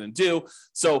could come in and do.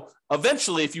 So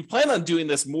eventually, if you plan on doing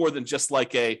this more than just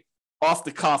like a off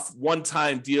the cuff,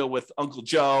 one-time deal with Uncle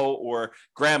Joe or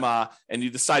grandma, and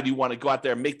you decide you want to go out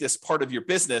there and make this part of your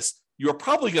business, you're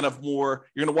probably going to you're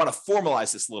going to want to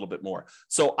formalize this a little bit more.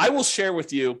 So I will share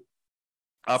with you,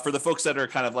 for the folks that are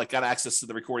kind of like got access to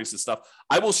the recordings and stuff,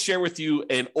 I will share with you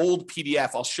an old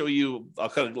PDF. I'll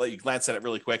kind of let you glance at it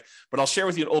really quick, but I'll share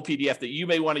with you an old PDF that you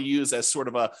may want to use as sort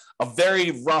of a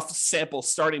very rough sample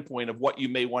starting point of what you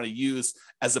may want to use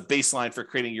as a baseline for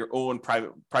creating your own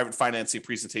private financing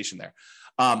presentation there.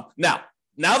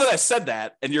 Now that I've said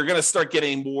that, and you're going to start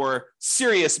getting more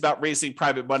serious about raising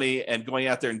private money and going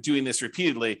out there and doing this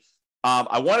repeatedly,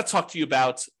 I want to talk to you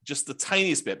about just the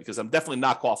tiniest bit, because I'm definitely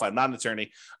not qualified. I'm not an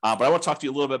attorney, but I want to talk to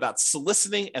you a little bit about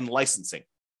soliciting and licensing.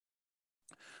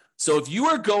 So if you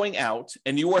are going out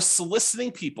and you are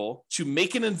soliciting people to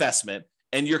make an investment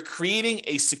and you're creating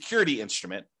a security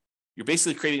instrument, you're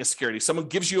basically creating a security. Someone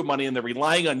gives you money and they're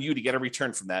relying on you to get a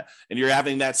return from that. And you're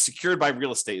having that secured by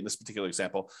real estate in this particular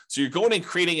example. So you're going and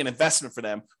creating an investment for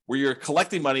them where you're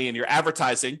collecting money and you're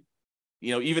advertising.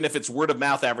 Even if it's word of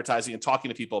mouth advertising and talking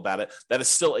to people about it, that is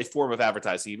still a form of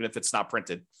advertising, even if it's not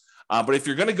printed. But if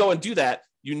you're going to go and do that,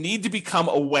 you need to become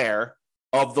aware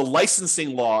of the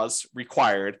licensing laws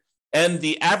required and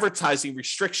the advertising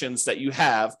restrictions that you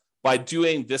have by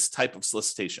doing this type of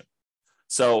solicitation.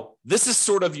 So this is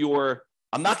sort of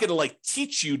I'm not going to like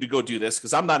teach you to go do this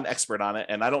because I'm not an expert on it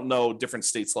and I don't know different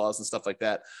states' laws and stuff like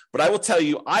that. But I will tell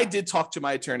you, I did talk to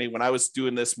my attorney when I was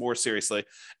doing this more seriously.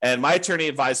 And my attorney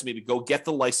advised me to go get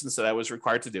the license that I was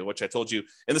required to do, which I told you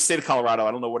in the state of Colorado.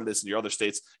 I don't know what it is in your other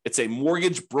states. It's a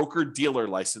mortgage broker dealer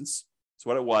license. That's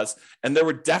what it was. And there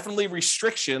were definitely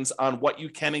restrictions on what you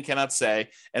can and cannot say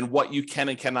and what you can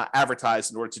and cannot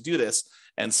advertise in order to do this.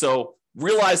 And so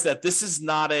realize that this is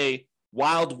not a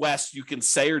Wild West. You can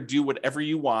say or do whatever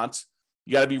you want.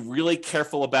 You got to be really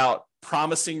careful about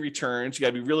promising returns. You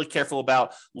got to be really careful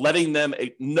about letting them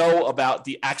know about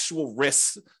the actual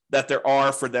risks that there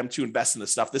are for them to invest in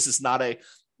this stuff. This is not a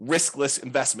riskless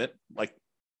investment, like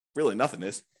really nothing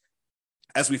is,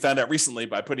 as we found out recently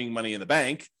by putting money in the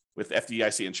bank with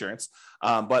FDIC insurance.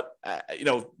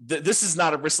 This is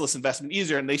not a riskless investment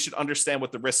either, and they should understand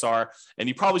what the risks are. And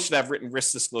you probably should have written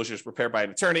risk disclosures prepared by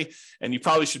an attorney, and you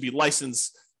probably should be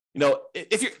licensed.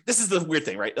 This is the weird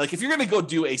thing, right? Like if you're going to go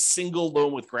do a single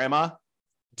loan with grandma,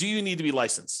 do you need to be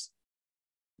licensed?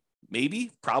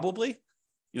 Maybe, probably.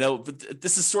 But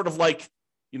this is sort of like,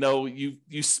 you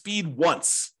speed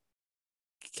once.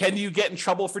 Can you get in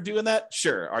trouble for doing that?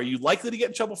 Sure. Are you likely to get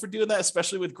in trouble for doing that,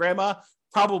 especially with grandma?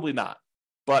 Probably not.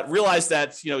 But realize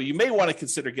that, you may want to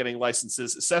consider getting license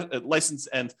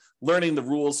and learning the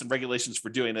rules and regulations for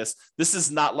doing this. This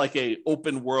is not like a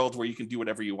open world where you can do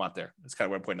whatever you want there. That's kind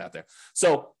of what I'm pointing out there.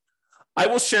 So I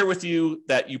will share with you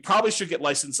that you probably should get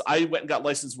licensed. I went and got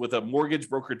licensed with a mortgage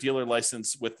broker dealer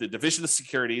license with the Division of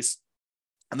Securities.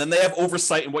 And then they have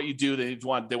oversight in what you do. They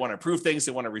want to approve things.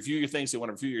 They want to review your things. They want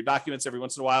to review your documents every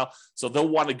once in a while. So they'll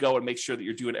want to go and make sure that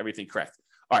you're doing everything correct.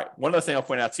 All right. One other thing I'll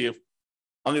point out to you.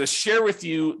 I'm going to share with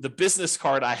you the business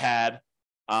card I had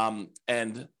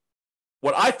and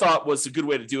what I thought was a good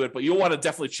way to do it, but you'll want to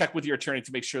definitely check with your attorney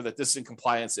to make sure that this is in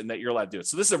compliance and that you're allowed to do it.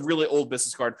 So this is a really old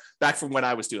business card back from when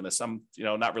I was doing this. I'm,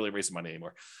 not really raising money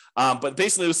anymore. But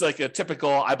basically it was like a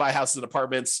typical, I buy houses and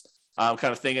apartments kind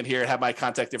of thing in here. Have my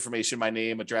contact information, my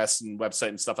name, address, and website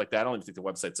and stuff like that. I don't even think the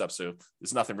website's up, so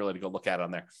there's nothing really to go look at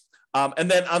on there. And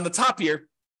then on the top here,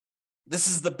 this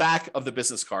is the back of the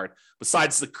business card.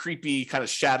 Besides the creepy kind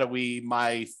of shadowy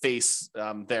my face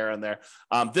there and there,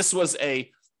 this was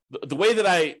the way that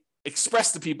I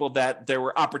expressed to people that there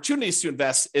were opportunities to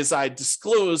invest is I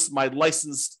disclosed my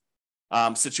licensed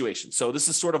situation. So this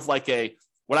is sort of like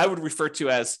what I would refer to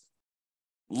as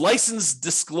licensed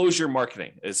disclosure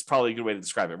marketing is probably a good way to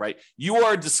describe it, right? You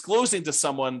are disclosing to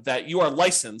someone that you are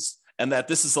licensed and that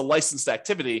this is a licensed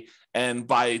activity. And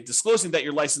by disclosing that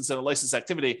you're licensed in a licensed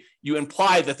activity, you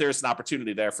imply that there's an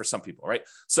opportunity there for some people, right?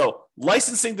 So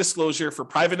licensing disclosure for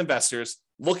private investors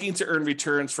looking to earn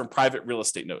returns from private real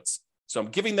estate notes. So I'm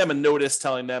giving them a notice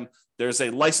telling them there's a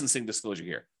licensing disclosure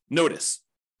here. Notice.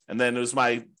 And then it was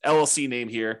my LLC name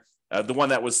here. The one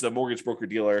that was the mortgage broker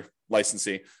dealer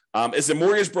licensing is a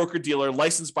mortgage broker dealer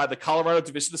licensed by the Colorado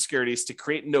Division of Securities to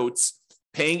create notes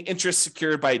paying interest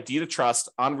secured by a deed of trust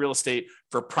on real estate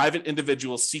for private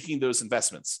individuals seeking those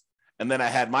investments. And then I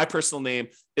had my personal name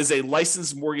is a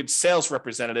licensed mortgage sales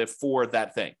representative for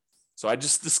that thing. So I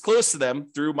just disclosed to them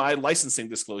through my licensing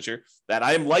disclosure that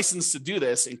I am licensed to do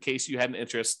this in case you had an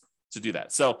interest to do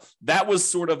that. So that was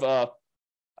sort of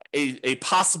a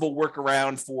possible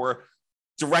workaround for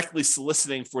directly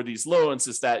soliciting for these loans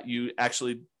is that you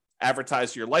actually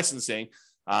advertise your licensing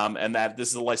and that this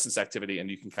is a licensed activity and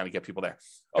you can kind of get people there.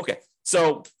 Okay,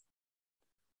 so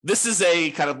this is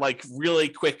a kind of like really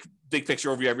quick, big picture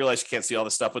overview. I realize you can't see all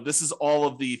this stuff, but this is all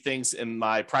of the things in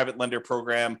my private lender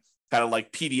program, kind of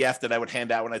like PDF that I would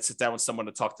hand out when I'd sit down with someone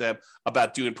to talk to them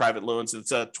about doing private loans.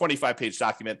 It's a 25-page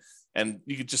document, and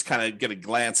you could just kind of get a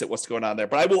glance at what's going on there.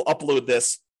 But I will upload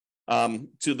this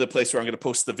to the place where I'm going to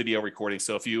post the video recording.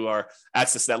 So if you are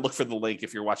accessing that, look for the link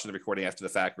if you're watching the recording after the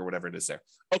fact or whatever it is there.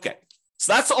 Okay,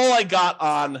 so that's all I got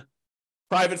on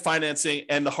private financing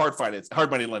and the hard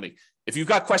money lending. If you've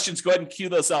got questions, go ahead and queue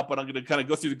those up, but I'm going to kind of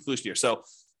go through the conclusion here. So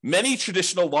many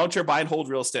traditional long-term buy and hold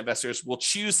real estate investors will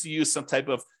choose to use some type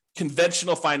of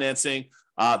conventional financing,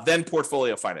 then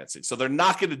portfolio financing. So they're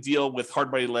not going to deal with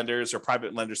hard money lenders or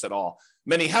private lenders at all.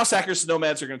 Many house hackers and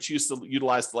nomads are going to choose to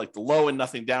utilize like the low and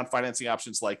nothing down financing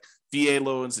options like VA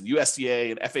loans and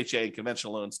USDA and FHA and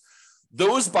conventional loans.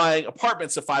 Those buying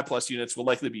apartments of 5+ units will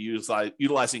likely be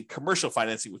utilizing commercial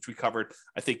financing, which we covered,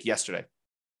 I think, yesterday.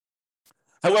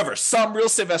 However, some real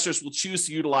estate investors will choose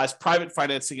to utilize private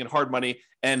financing and hard money.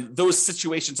 And those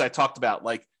situations I talked about,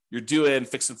 like you're doing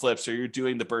fix and flips, or you're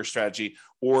doing the BRRRR strategy,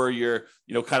 or you're,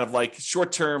 kind of like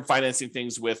short-term financing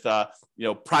things with,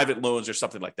 private loans or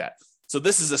something like that. So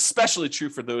this is especially true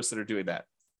for those that are doing that.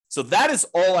 So that is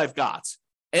all I've got.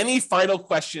 Any final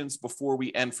questions before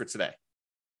we end for today?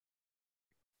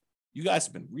 You guys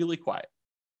have been really quiet.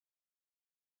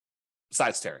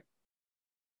 Besides Terry.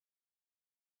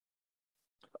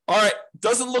 All right.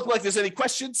 Doesn't look like there's any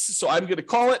questions, so I'm going to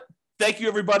call it. Thank you,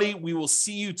 everybody. We will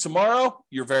see you tomorrow.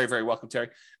 You're very, very welcome,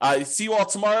 Terry. See you all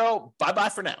tomorrow. Bye-bye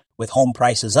for now. With home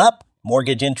prices up,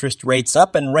 mortgage interest rates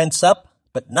up, and rents up,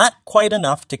 but not quite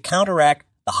enough to counteract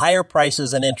the higher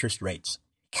prices and interest rates.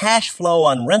 Cash flow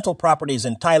on rental properties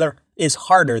in Tyler is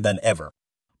harder than ever.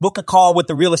 Book a call with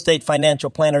the Real Estate Financial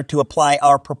Planner to apply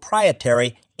our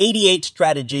proprietary 88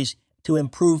 strategies to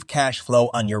improve cash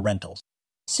flow on your rentals.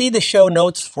 See the show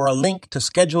notes for a link to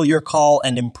schedule your call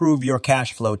and improve your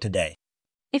cash flow today.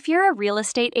 If you're a real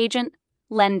estate agent,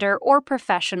 lender, or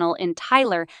professional in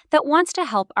Tyler that wants to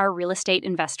help our real estate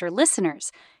investor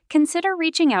listeners, consider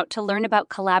reaching out to learn about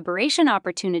collaboration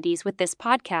opportunities with this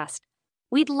podcast.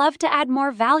 We'd love to add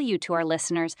more value to our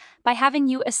listeners by having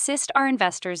you assist our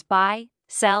investors buy,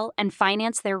 sell, and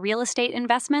finance their real estate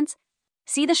investments.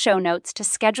 See the show notes to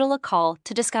schedule a call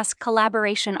to discuss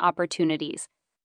collaboration opportunities.